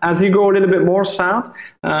 As you go a little bit more south,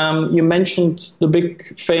 you mentioned the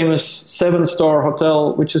big famous 7-star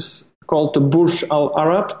hotel, which is called the Burj Al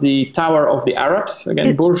Arab, the Tower of the Arabs.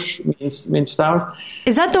 Again, Burj means towers.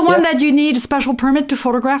 Is that the one that you need a special permit to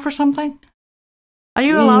photograph or something? Are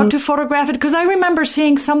you allowed to photograph it? Because I remember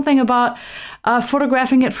seeing something about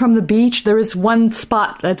photographing it from the beach. There is one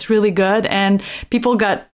spot that's really good, and people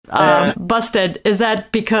got busted. Is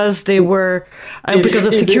that because they were because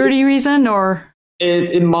of security reason, or?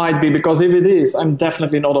 It might be, because if it is, I'm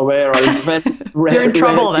definitely not aware. You're in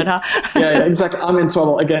trouble then, huh? Yeah, exactly. I'm in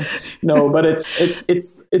trouble again. No, but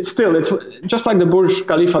it's still just like the Burj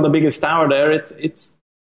Khalifa, the biggest tower there.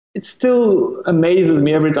 It still amazes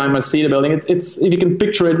me every time I see the building. It's if you can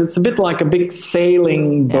picture it, it's a bit like a big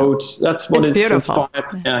sailing boat. That's what it's inspired.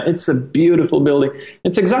 Yeah, it's a beautiful building.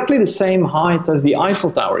 It's exactly the same height as the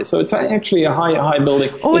Eiffel Tower, so it's actually a high building.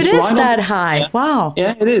 Oh, it's it is that high! Yeah. Wow.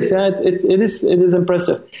 Yeah, it is. Yeah, it is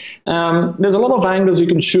impressive. There's a lot of angles you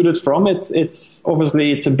can shoot it from. It's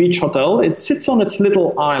obviously a beach hotel. It sits on its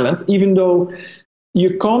little island, even though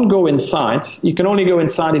you can't go inside. You can only go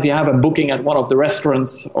inside if you have a booking at one of the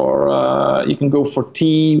restaurants, or you can go for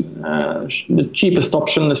tea. The cheapest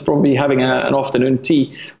option is probably having an afternoon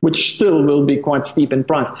tea, which still will be quite steep in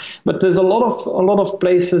price. But there's a lot of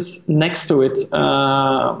places next to it,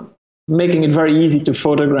 making it very easy to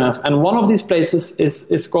photograph. And one of these places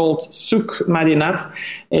is called Souk Madinat.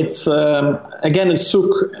 It's again a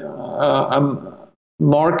souk.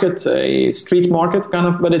 Market, a street market kind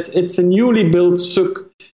of, but it's a newly built souk.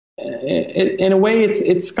 In a way,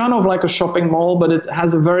 it's kind of like a shopping mall, but it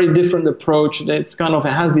has a very different approach. It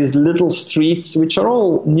has these little streets which are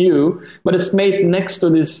all new, but it's made next to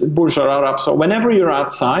this Burj Al Arab. So whenever you're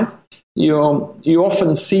outside, you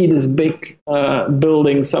often see this big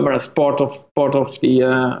building somewhere as part of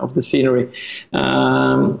the scenery.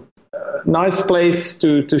 Nice place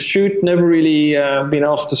to shoot. Never really been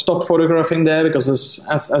asked to stop photographing there, because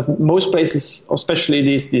as most places, especially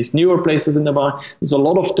these newer places in Dubai, there's a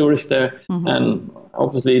lot of tourists there, and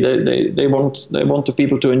obviously they want the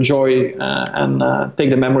people to enjoy and take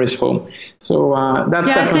the memories home. So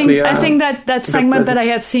that's definitely. I think that segment that I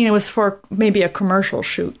had seen, it was for maybe a commercial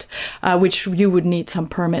shoot, which you would need some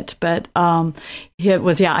permit, but it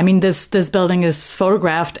was I mean, this building is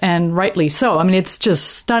photographed, and rightly so. I mean, it's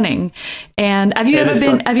just stunning. And have you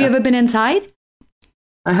ever been inside?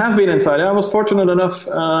 I have been inside. I was fortunate enough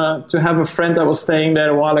to have a friend that was staying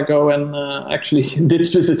there a while ago, and actually did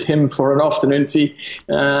visit him for an afternoon tea.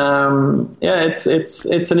 It's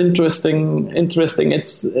an interesting.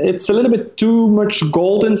 It's a little bit too much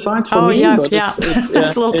gold inside for me. But it's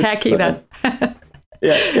it's a little tacky then.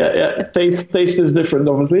 Yeah. Taste is different,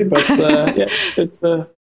 obviously, but it's.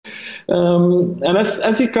 And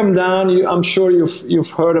as you come down, I'm sure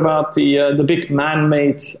you've heard about the big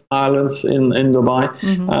man-made islands in Dubai.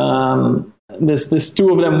 There's two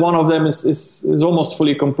of them. One of them is almost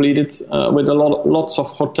fully completed with lots of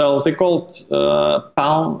hotels. They call it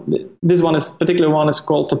Palm. This particular one is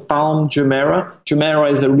called the Palm Jumeirah. Jumeirah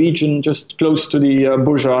is a region just close to the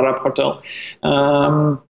Burj Al Arab Hotel.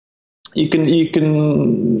 You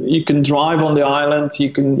can drive on the island.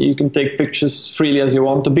 You can take pictures freely as you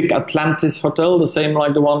want. The big Atlantis Hotel, the same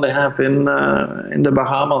like the one they have in the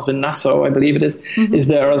Bahamas, in Nassau, I believe it is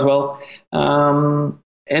there as well.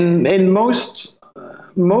 In most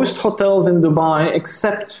hotels in Dubai,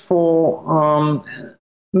 except for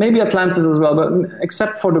maybe Atlantis as well, but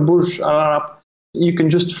except for the Burj Al Arab, you can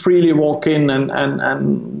just freely walk in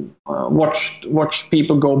and watch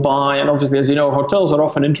people go by. And obviously, as you know, hotels are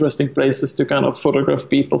often interesting places to kind of photograph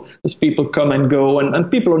people as people come and go,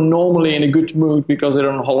 and people are normally in a good mood because they're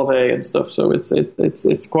on holiday and stuff. So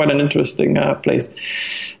it's quite an interesting place.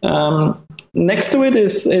 Next to it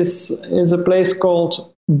is a place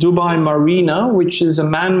called Dubai Marina, which is a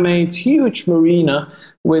man-made huge marina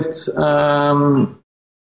with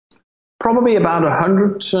probably about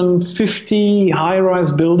 150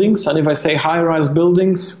 high-rise buildings. And if I say high-rise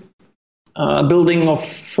buildings, a building of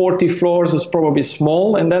 40 floors is probably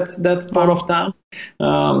small in that part of town.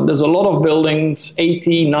 There's a lot of buildings,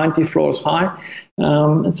 80, 90 floors high.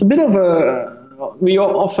 It's a bit of we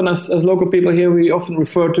often, as local people here, we often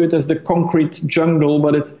refer to it as the concrete jungle,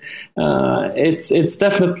 but it's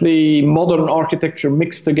definitely modern architecture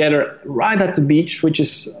mixed together right at the beach, which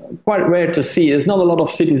is quite rare to see. There's not a lot of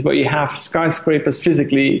cities where you have skyscrapers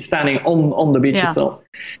physically standing on the beach itself.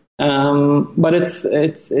 But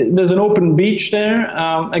there's an open beach there.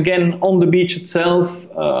 Again, on the beach itself,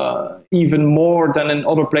 even more than in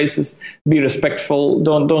other places, be respectful.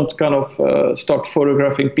 Don't kind of start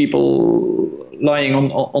photographing people lying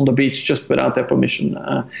on the beach just without their permission.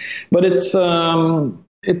 But it's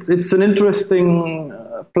an interesting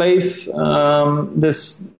place.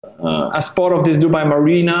 There's as part of this Dubai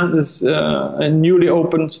Marina, there's a newly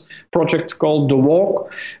opened project called The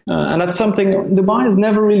Walk. And that's something, Dubai has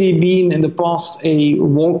never really been in the past a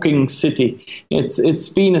walking city. It's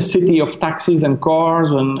been a city of taxis and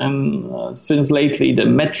cars and since lately the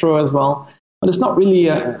metro as well. But it's not really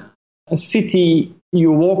a city you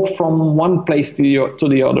walk from one place to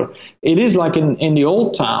the other. It is like in the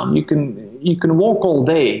old town. You can walk all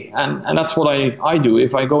day, and that's what I do.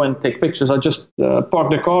 If I go and take pictures, I just park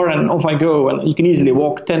the car and off I go, and you can easily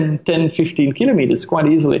walk 10, 15 kilometers quite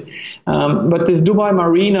easily. But this Dubai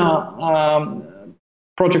Marina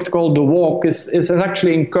project called The Walk has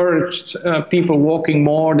actually encouraged people walking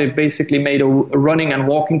more. They've basically made a running and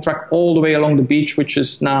walking track all the way along the beach, which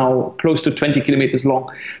is now close to 20 kilometers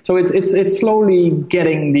long. So it's slowly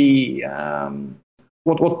getting the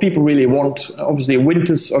what people really want. Obviously,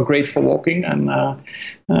 winters are great for walking, and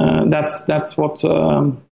that's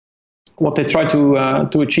what they try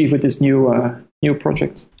to achieve with this new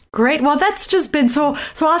project. Great. Well, that's just been so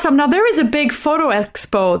awesome. Now there is a big photo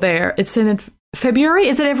expo there. It's in February.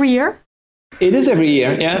 Is it every year? It is every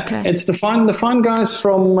year, yeah. Okay. It's the fine guys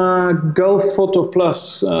from Gulf Photo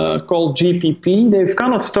Plus called GPP. They've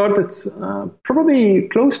kind of started probably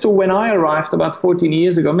close to when I arrived about 14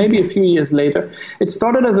 years ago, maybe a few years later. It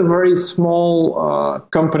started as a very small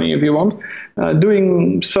company, if you want,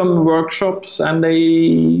 doing some workshops, and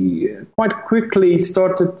they quite quickly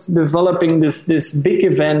started developing this big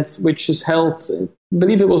event, which is held, I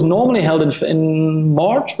believe it was normally held in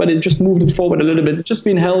March, but it just moved it forward a little bit. It's just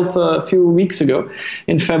been held a few weeks ago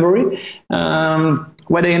in February,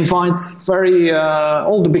 where they invite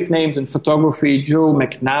all the big names in photography. Joe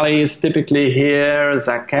McNally is typically here,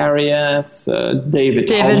 Zacharias, David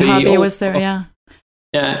Hobby was there, yeah.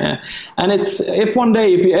 Yeah. And if one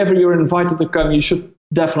day, if you're invited to come, you should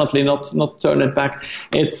definitely not turn it back.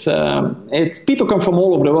 It's people come from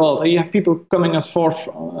all over the world. You have people coming as far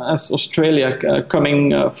as Australia,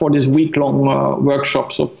 coming for this week-long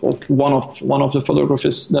workshops of one of the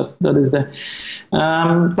photographers that is there.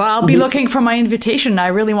 Well, I'll be looking for my invitation. I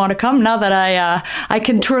really want to come now that I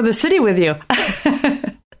can tour the city with you.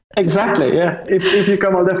 Exactly, yeah. If you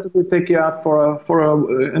come, I'll definitely take you out for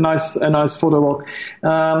a nice photo walk.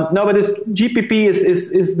 No, but this GPP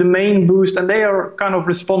is the main boost, and they are kind of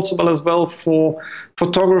responsible as well for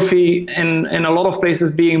photography in a lot of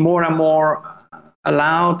places being more and more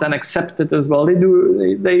allowed and accepted as well.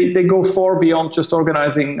 They go far beyond just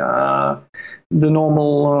organizing the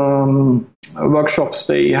normal workshops.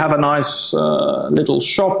 They have a nice little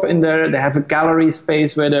shop in there. They have a gallery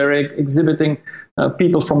space where they're exhibiting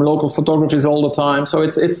people from local photographies all the time. So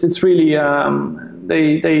it's really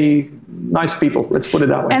they nice people. Let's put it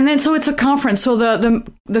that way. And then so it's a conference. So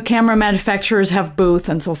the camera manufacturers have booth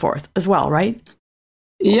and so forth as well, right?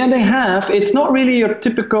 Yeah, they have. It's not really your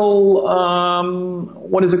typical,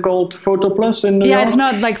 what is it called, Photo Plus in New York? Yeah, it's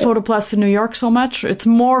not like Photo Plus in New York so much. It's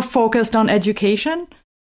more focused on education.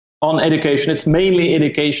 On education. It's mainly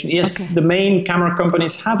education. Yes, okay. The main camera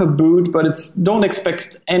companies have a booth, but don't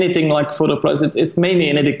expect anything like Photo Plus. It's mainly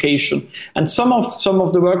in education. And some of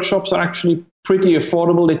the workshops are actually pretty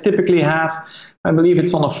affordable. They typically have, I believe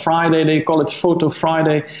it's on a Friday, they call it Photo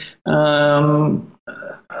Friday,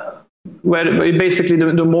 where basically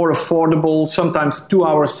the more affordable, sometimes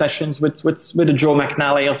 2-hour sessions with a Joe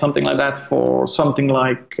McNally or something like that for something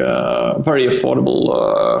like very affordable,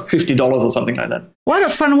 $50 or something like that. What a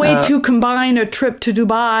fun way to combine a trip to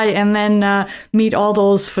Dubai and then meet all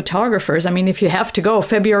those photographers. I mean, if you have to go,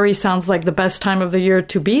 February sounds like the best time of the year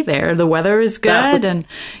to be there. The weather is good, and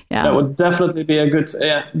yeah, that would definitely be a good,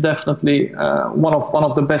 definitely one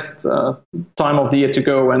of the best time of the year to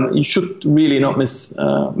go, and you should really not miss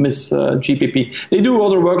GPP. They do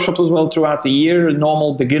other workshops as well throughout the year,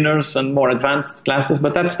 normal beginners and more advanced classes,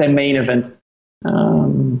 but that's their main event.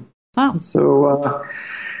 Wow. So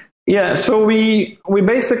so we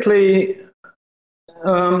basically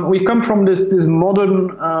we come from this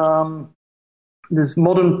modern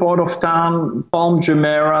part of town, Palm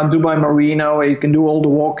Jumeirah, Dubai Marina, where you can do all the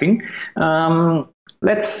walking.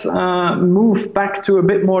 Let's move back to a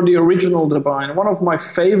bit more the original Dubai. And one of my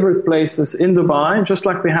favorite places in Dubai, just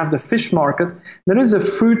like we have the fish market, there is a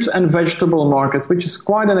fruit and vegetable market, which is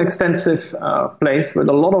quite an extensive place with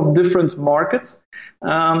a lot of different markets.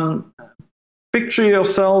 Picture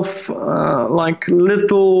yourself like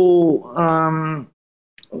little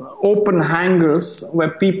open hangars where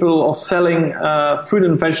people are selling fruit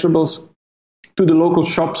and vegetables to the local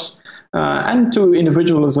shops and to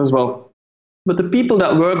individuals as well. But the people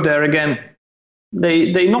that work there, again,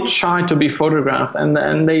 they're not shy to be photographed,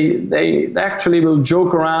 and they actually will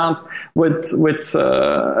joke around with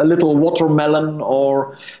a little watermelon,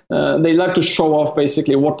 or they like to show off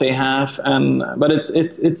basically what they have. But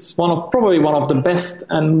it's probably one of the best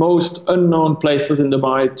and most unknown places in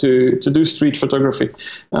Dubai to do street photography.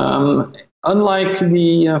 Unlike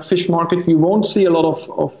the fish market, you won't see a lot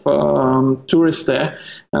of tourists there,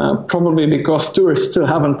 probably because tourists still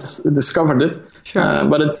haven't discovered it. Sure.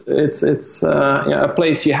 But it's a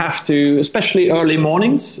place you have to, especially early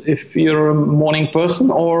mornings, if you're a morning person,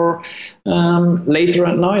 or later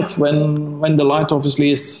at night when the light obviously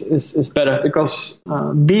is better. Because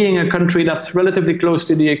being a country that's relatively close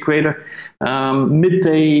to the equator,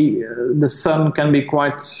 midday the sun can be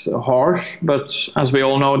quite harsh. But as we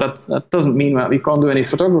all know, that doesn't mean that we can't do any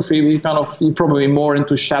photography. You're probably more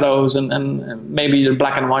into shadows, and maybe the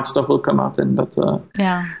black and white stuff will come out in. But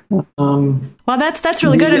well, that's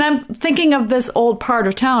really good. And I'm thinking of this old part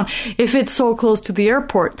of town. If it's so close to the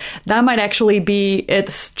airport, that might actually be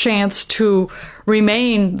its chance to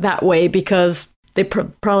remain that way, because they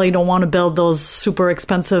probably don't want to build those super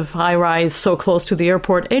expensive high-rise so close to the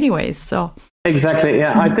airport anyways. So exactly,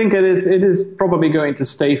 yeah. I think it is probably going to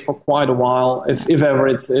stay for quite a while, if ever.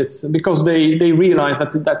 It's because they realize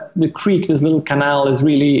that the creek, this little canal, is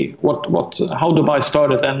really how Dubai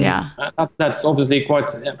started, and that's obviously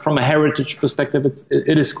quite, from a heritage perspective,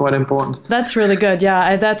 it is quite important. That's really good.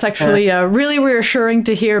 Yeah, that's actually really reassuring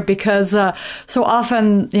to hear, because so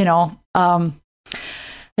often,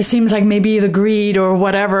 it seems like maybe the greed or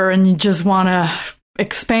whatever, and you just want to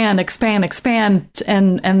expand,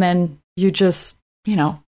 and then you just,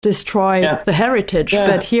 destroy the heritage.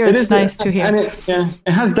 But here it's nice to hear. And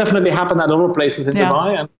it has definitely happened at other places in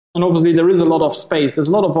Dubai. And obviously there is a lot of space. There's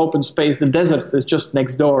a lot of open space. The desert is just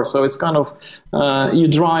next door. So it's kind of, you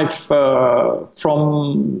drive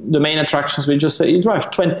from the main attractions. We just say you drive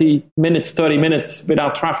 20 minutes, 30 minutes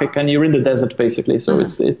without traffic, and you're in the desert basically. So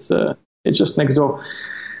it's just next door.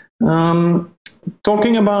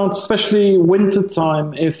 Talking about especially winter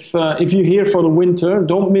time, if you're here for the winter,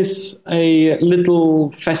 don't miss a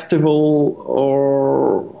little festival,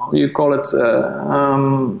 or how you call it.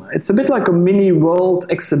 It's a bit like a mini world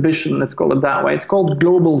exhibition. Let's call it that way. It's called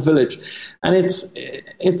Global Village, and it's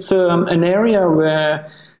an area where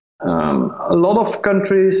a lot of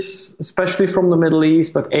countries, especially from the Middle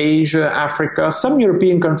East, but Asia, Africa, some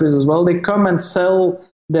European countries as well, they come and sell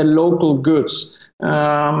their local goods.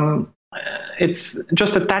 It's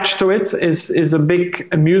just attached to it is a big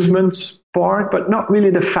amusement park, but not really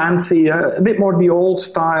the fancy, a bit more the old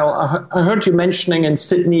style. I heard you mentioning in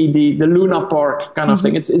Sydney the Luna Park kind of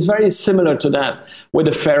thing. It's very similar to that, with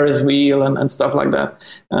a Ferris wheel and stuff like that.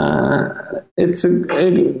 It's a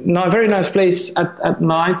very nice place at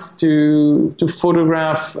night to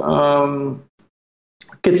photograph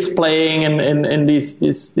kids playing in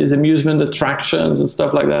these amusement attractions and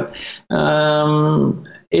stuff like that.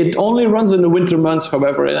 It only runs in the winter months,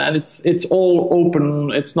 however, and it's all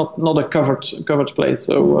open. It's not a covered place.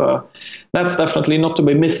 So that's definitely not to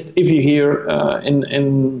be missed if you're here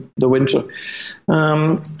in the winter.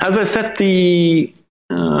 As I said, the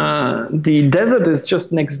desert is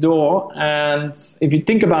just next door, and if you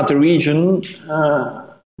think about the region,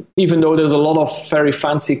 even though there's a lot of very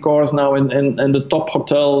fancy cars now in the top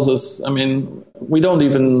hotels, we don't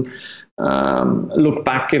even look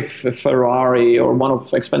back if a Ferrari or one or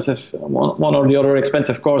the other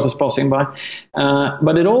expensive cars is passing by.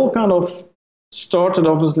 But it all kind of started,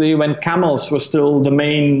 obviously, when camels were still the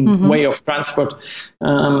main way of transport.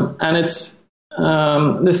 And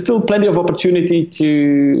there's still plenty of opportunity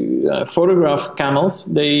to photograph camels.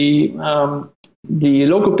 The the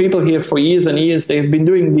local people here for years and years, they've been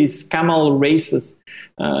doing these camel races,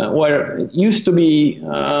 where it used to be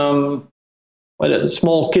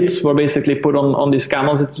small kids were basically put on these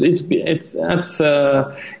camels. That's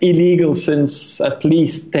illegal since at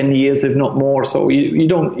least 10 years, if not more. So you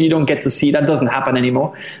don't get to see that. Doesn't happen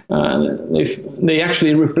anymore. They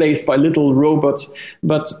actually replaced by little robots.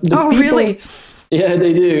 But people, really? Yeah,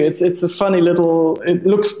 they do. It's a funny little. It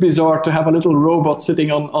looks bizarre to have a little robot sitting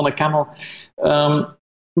on a camel.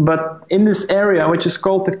 But in this area, which is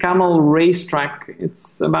called the Camel Racetrack,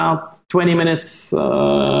 it's about 20 minutes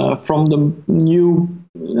from the new,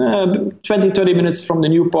 20, 30 minutes from the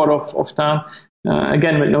new part of town,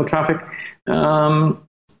 again with no traffic.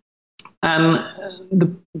 And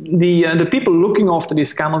the people looking after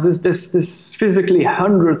these camels is this physically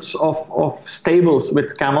hundreds of stables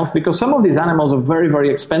with camels, because some of these animals are very, very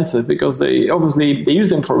expensive, because they use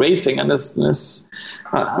them for racing, and there's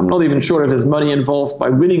I'm not even sure if there's money involved by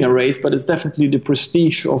winning a race, but it's definitely the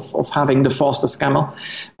prestige of having the fastest camel.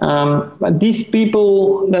 But these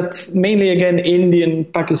people, that's mainly again Indian,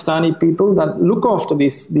 Pakistani people that look after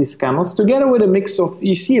these camels, together with a mix of,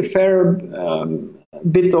 you see a fair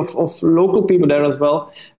bit of local people there as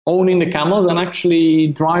well, owning the camels and actually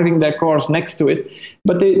driving their cars next to it.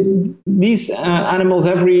 But these animals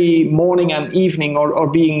every morning and evening are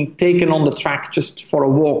being taken on the track just for a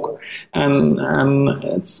walk, and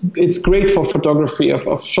it's great for photography.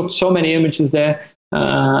 I've shot so many images there.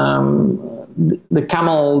 The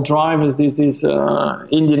camel drivers, these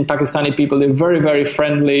Indian, Pakistani people, they're very, very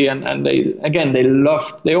friendly, and they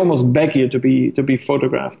almost beg you to be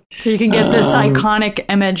photographed. So you can get this iconic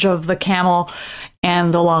image of the camel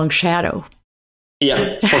and the long shadow.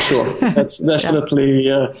 Yeah, for sure. That's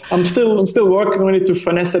definitely. I'm still working on it to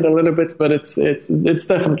finesse it a little bit, but it's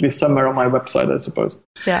definitely somewhere on my website, I suppose.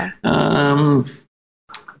 Yeah.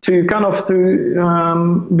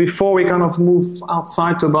 Before we kind of move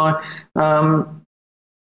outside Dubai,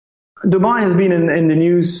 Dubai has been in the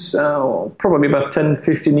news probably about 10,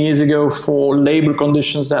 15 years ago for labor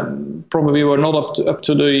conditions that probably were not up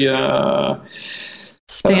to the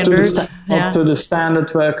standards. Up to the standard,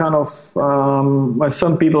 where kind of where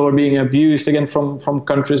some people were being abused, again from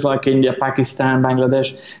countries like India, Pakistan,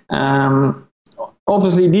 Bangladesh.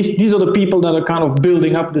 Obviously, these are the people that are kind of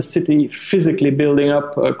building up the city, physically building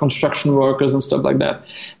up construction workers and stuff like that.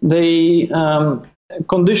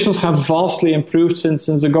 Conditions have vastly improved since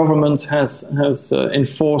the government has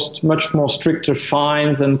enforced much more stricter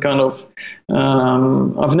fines, and kind of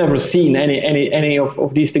I've never seen any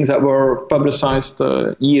of these things that were publicized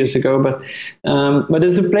years ago. But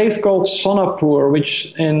there's a place called Sonapur,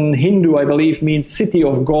 which in Hindu I believe means city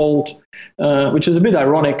of gold. Which is a bit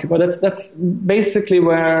ironic, but that's basically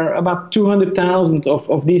where about 200,000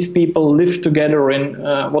 of these people live together in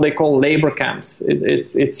what they call labor camps.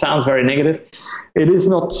 It sounds very negative. It is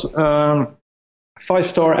not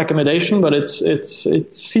 5-star accommodation, but it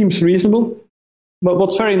seems reasonable. But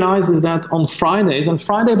what's very nice is that on Fridays, and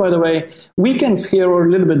Friday, by the way, weekends here are a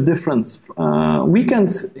little bit different.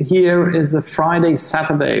 Weekends here is a Friday,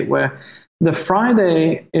 Saturday, where the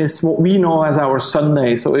Friday is what we know as our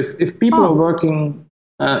Sunday. So if people are working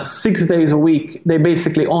 6 days a week, they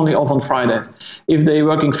basically only off on Fridays. If they're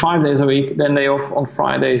working 5 days a week, then they off on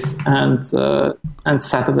Fridays and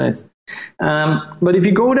Saturdays. But if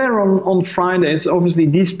you go there on Fridays, obviously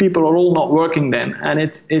these people are all not working then, and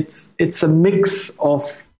it's a mix of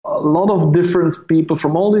a lot of different people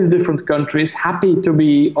from all these different countries, happy to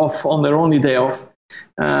be off on their only day off.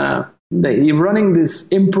 They're running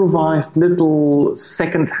this improvised little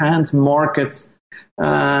second-hand markets.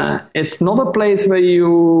 It's not a place where you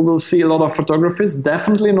will see a lot of photographers,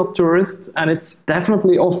 definitely not tourists, and it's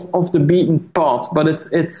definitely off the beaten path, but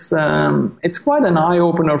it's quite an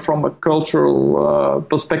eye-opener from a cultural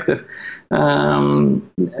perspective.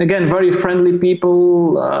 Again, very friendly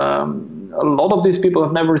people. A lot of these people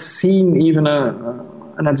have never seen even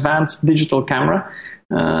an advanced digital camera.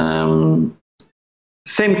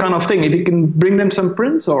 Same kind of thing. If you can bring them some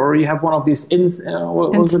prints, or you have one of these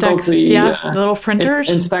Instax, little printers,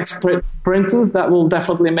 Instax printers, that will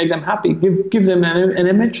definitely make them happy. Give them an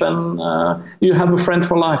image, and you have a friend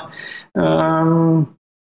for life.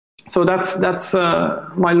 So that's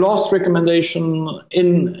my last recommendation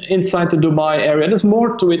inside the Dubai area. There's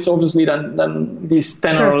more to it, obviously, than these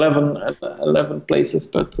 10 or 11 places.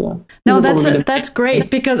 But no, that's great,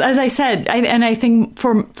 because as I said, I think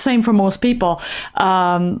same for most people.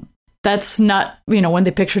 That's not, when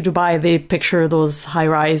they picture Dubai, they picture those high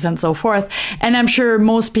rise and so forth. And I'm sure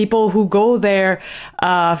most people who go there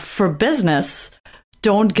for business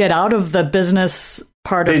don't get out of the business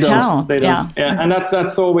part of town. They don't. Yeah, and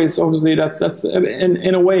that's always, obviously, that's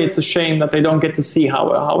in a way, it's a shame that they don't get to see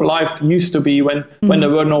how life used to be when there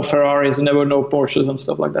were no Ferraris and there were no Porsches and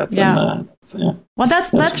stuff like that. Yeah. And, well,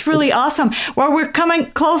 that's really awesome. Well, we're coming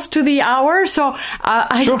close to the hour, so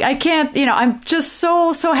I can't, I'm just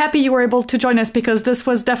so happy you were able to join us, because this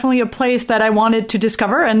was definitely a place that I wanted to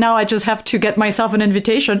discover, and now I just have to get myself an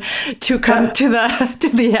invitation to come to the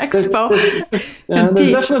expo.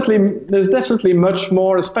 There's definitely much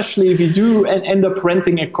more, especially if you do end up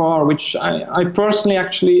renting a car, which I personally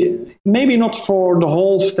actually, maybe not for the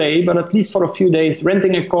whole stay, but at least for a few days,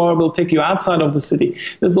 renting a car will take you outside of the city.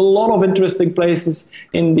 There's a lot of interesting places places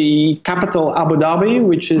in the capital, Abu Dhabi,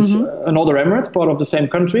 which is another emirate, part of the same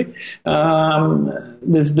country.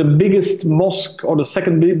 There's the biggest mosque, or the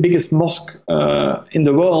second biggest mosque in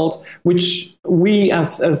the world, which we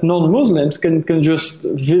as non-Muslims can just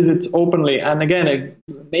visit openly. And again, an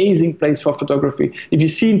amazing place for photography. If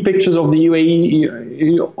you've seen pictures of the UAE,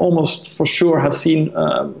 you almost for sure have seen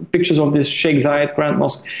pictures of this Sheikh Zayed Grand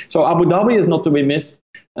Mosque. So Abu Dhabi is not to be missed.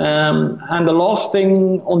 And the last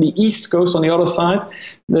thing, on the east coast, on the other side,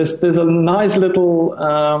 there's a nice little,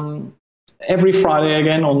 every Friday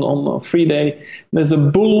again on a free day, there's a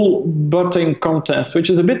bull butting contest, which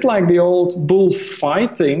is a bit like the old bull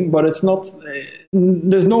fighting, but it's not,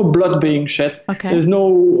 there's no blood being shed. Okay. There's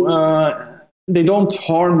no, they don't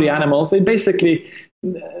harm the animals.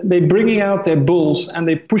 They're bringing out their bulls and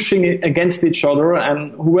they're pushing it against each other,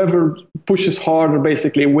 and whoever pushes harder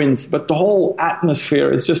basically wins. But the whole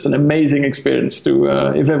atmosphere is just an amazing experience to,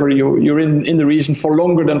 if ever you're in the region for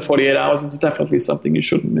longer than 48 hours, it's definitely something you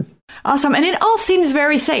shouldn't miss. Awesome. And it all seems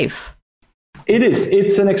very safe. It is.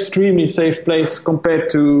 It's an extremely safe place compared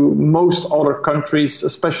to most other countries,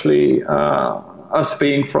 especially us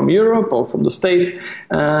being from Europe or from the States.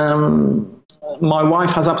 My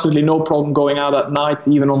wife has absolutely no problem going out at night,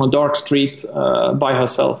 even on a dark street, by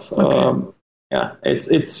herself. Okay. Yeah,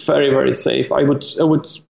 it's very, very safe. I would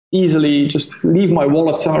easily just leave my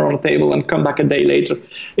wallet somewhere on the table and come back a day later.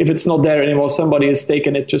 If it's not there anymore, somebody has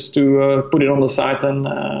taken it just to put it on the site, and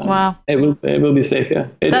wow, it will be safe. Yeah,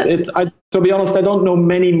 to be honest, I don't know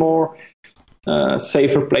many more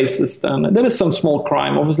safer places than there is some small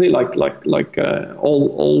crime, obviously, like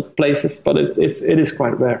all places, but it is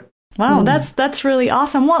quite rare. Wow, that's really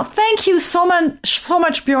awesome. Well, thank you so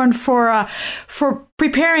much, Bjorn, for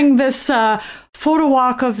preparing this photo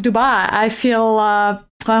walk of Dubai. I feel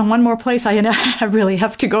one more place I really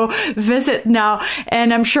have to go visit now,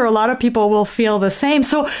 and I'm sure a lot of people will feel the same.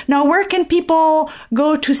 So now, where can people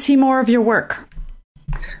go to see more of your work?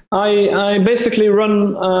 I basically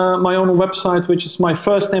run my own website, which is my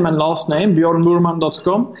first name and last name,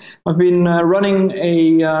 bjornmoerman.com. I've been running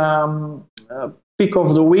a pick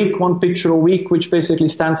of the week, one picture a week, which basically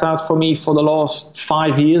stands out for me for the last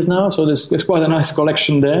 5 years now. So there's quite a nice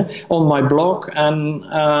collection there on my blog. And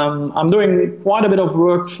I'm doing quite a bit of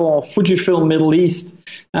work for Fujifilm Middle East.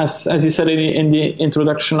 As you said in the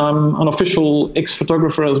introduction, I'm an official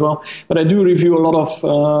ex-photographer as well. But I do review a lot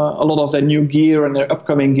of their new gear and their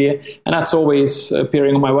upcoming gear. And that's always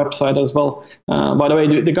appearing on my website as well. By the way,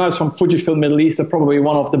 the guys from Fujifilm Middle East are probably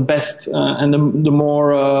one of the best and the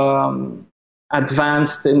more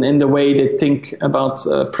advanced in the way they think about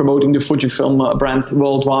promoting the Fujifilm brand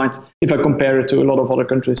worldwide, if I compare it to a lot of other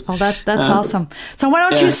countries. Oh, that's awesome. So why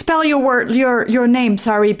don't you spell your name,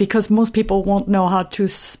 sorry, because most people won't know how to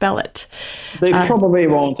spell it. They probably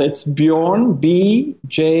won't. It's Bjorn, Bjorn,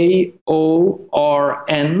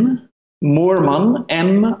 Moerman,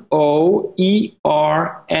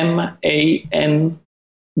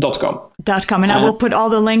 Moerman.com. And I will put all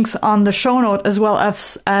the links on the show note, as well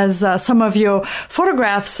as some of your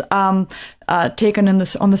photographs taken on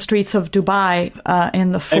the streets of Dubai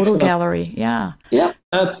in the photo gallery. Yeah.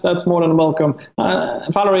 That's more than welcome.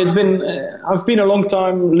 Valerie, I've been a long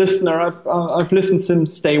time listener. I've listened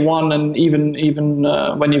since day one, and even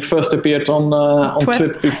when you first appeared on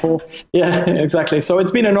TWIP before. Yeah, exactly. So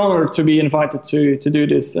it's been an honor to be invited to do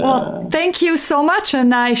this. Well, thank you so much,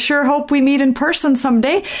 and I sure hope we meet in person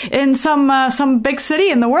someday in some big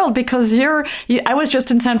city in the world, because I was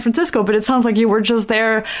just in San Francisco, but it sounds like you were just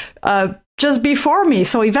there just before me.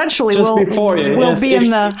 So eventually we'll be in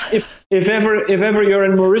the... If ever you're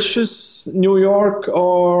in Mauritius, New York,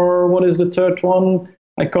 or what is the third one?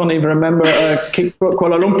 I can't even remember.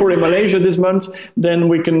 Kuala Lumpur in Malaysia this month, then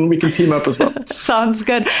we can team up as well. Sounds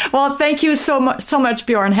good. Well, thank you so much,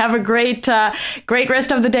 Bjorn. Have a great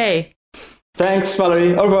rest of the day. Thanks,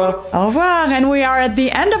 Valerie. Au revoir. Au revoir. And we are at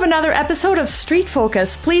the end of another episode of Street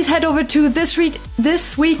Focus. Please head over to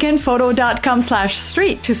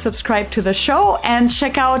thisweekinphoto.com/street to subscribe to the show and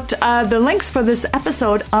check out the links for this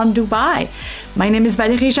episode on Dubai. My name is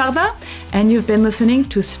Valérie Jardin, and you've been listening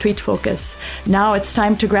to Street Focus. Now it's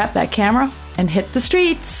time to grab that camera and hit the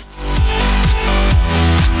streets.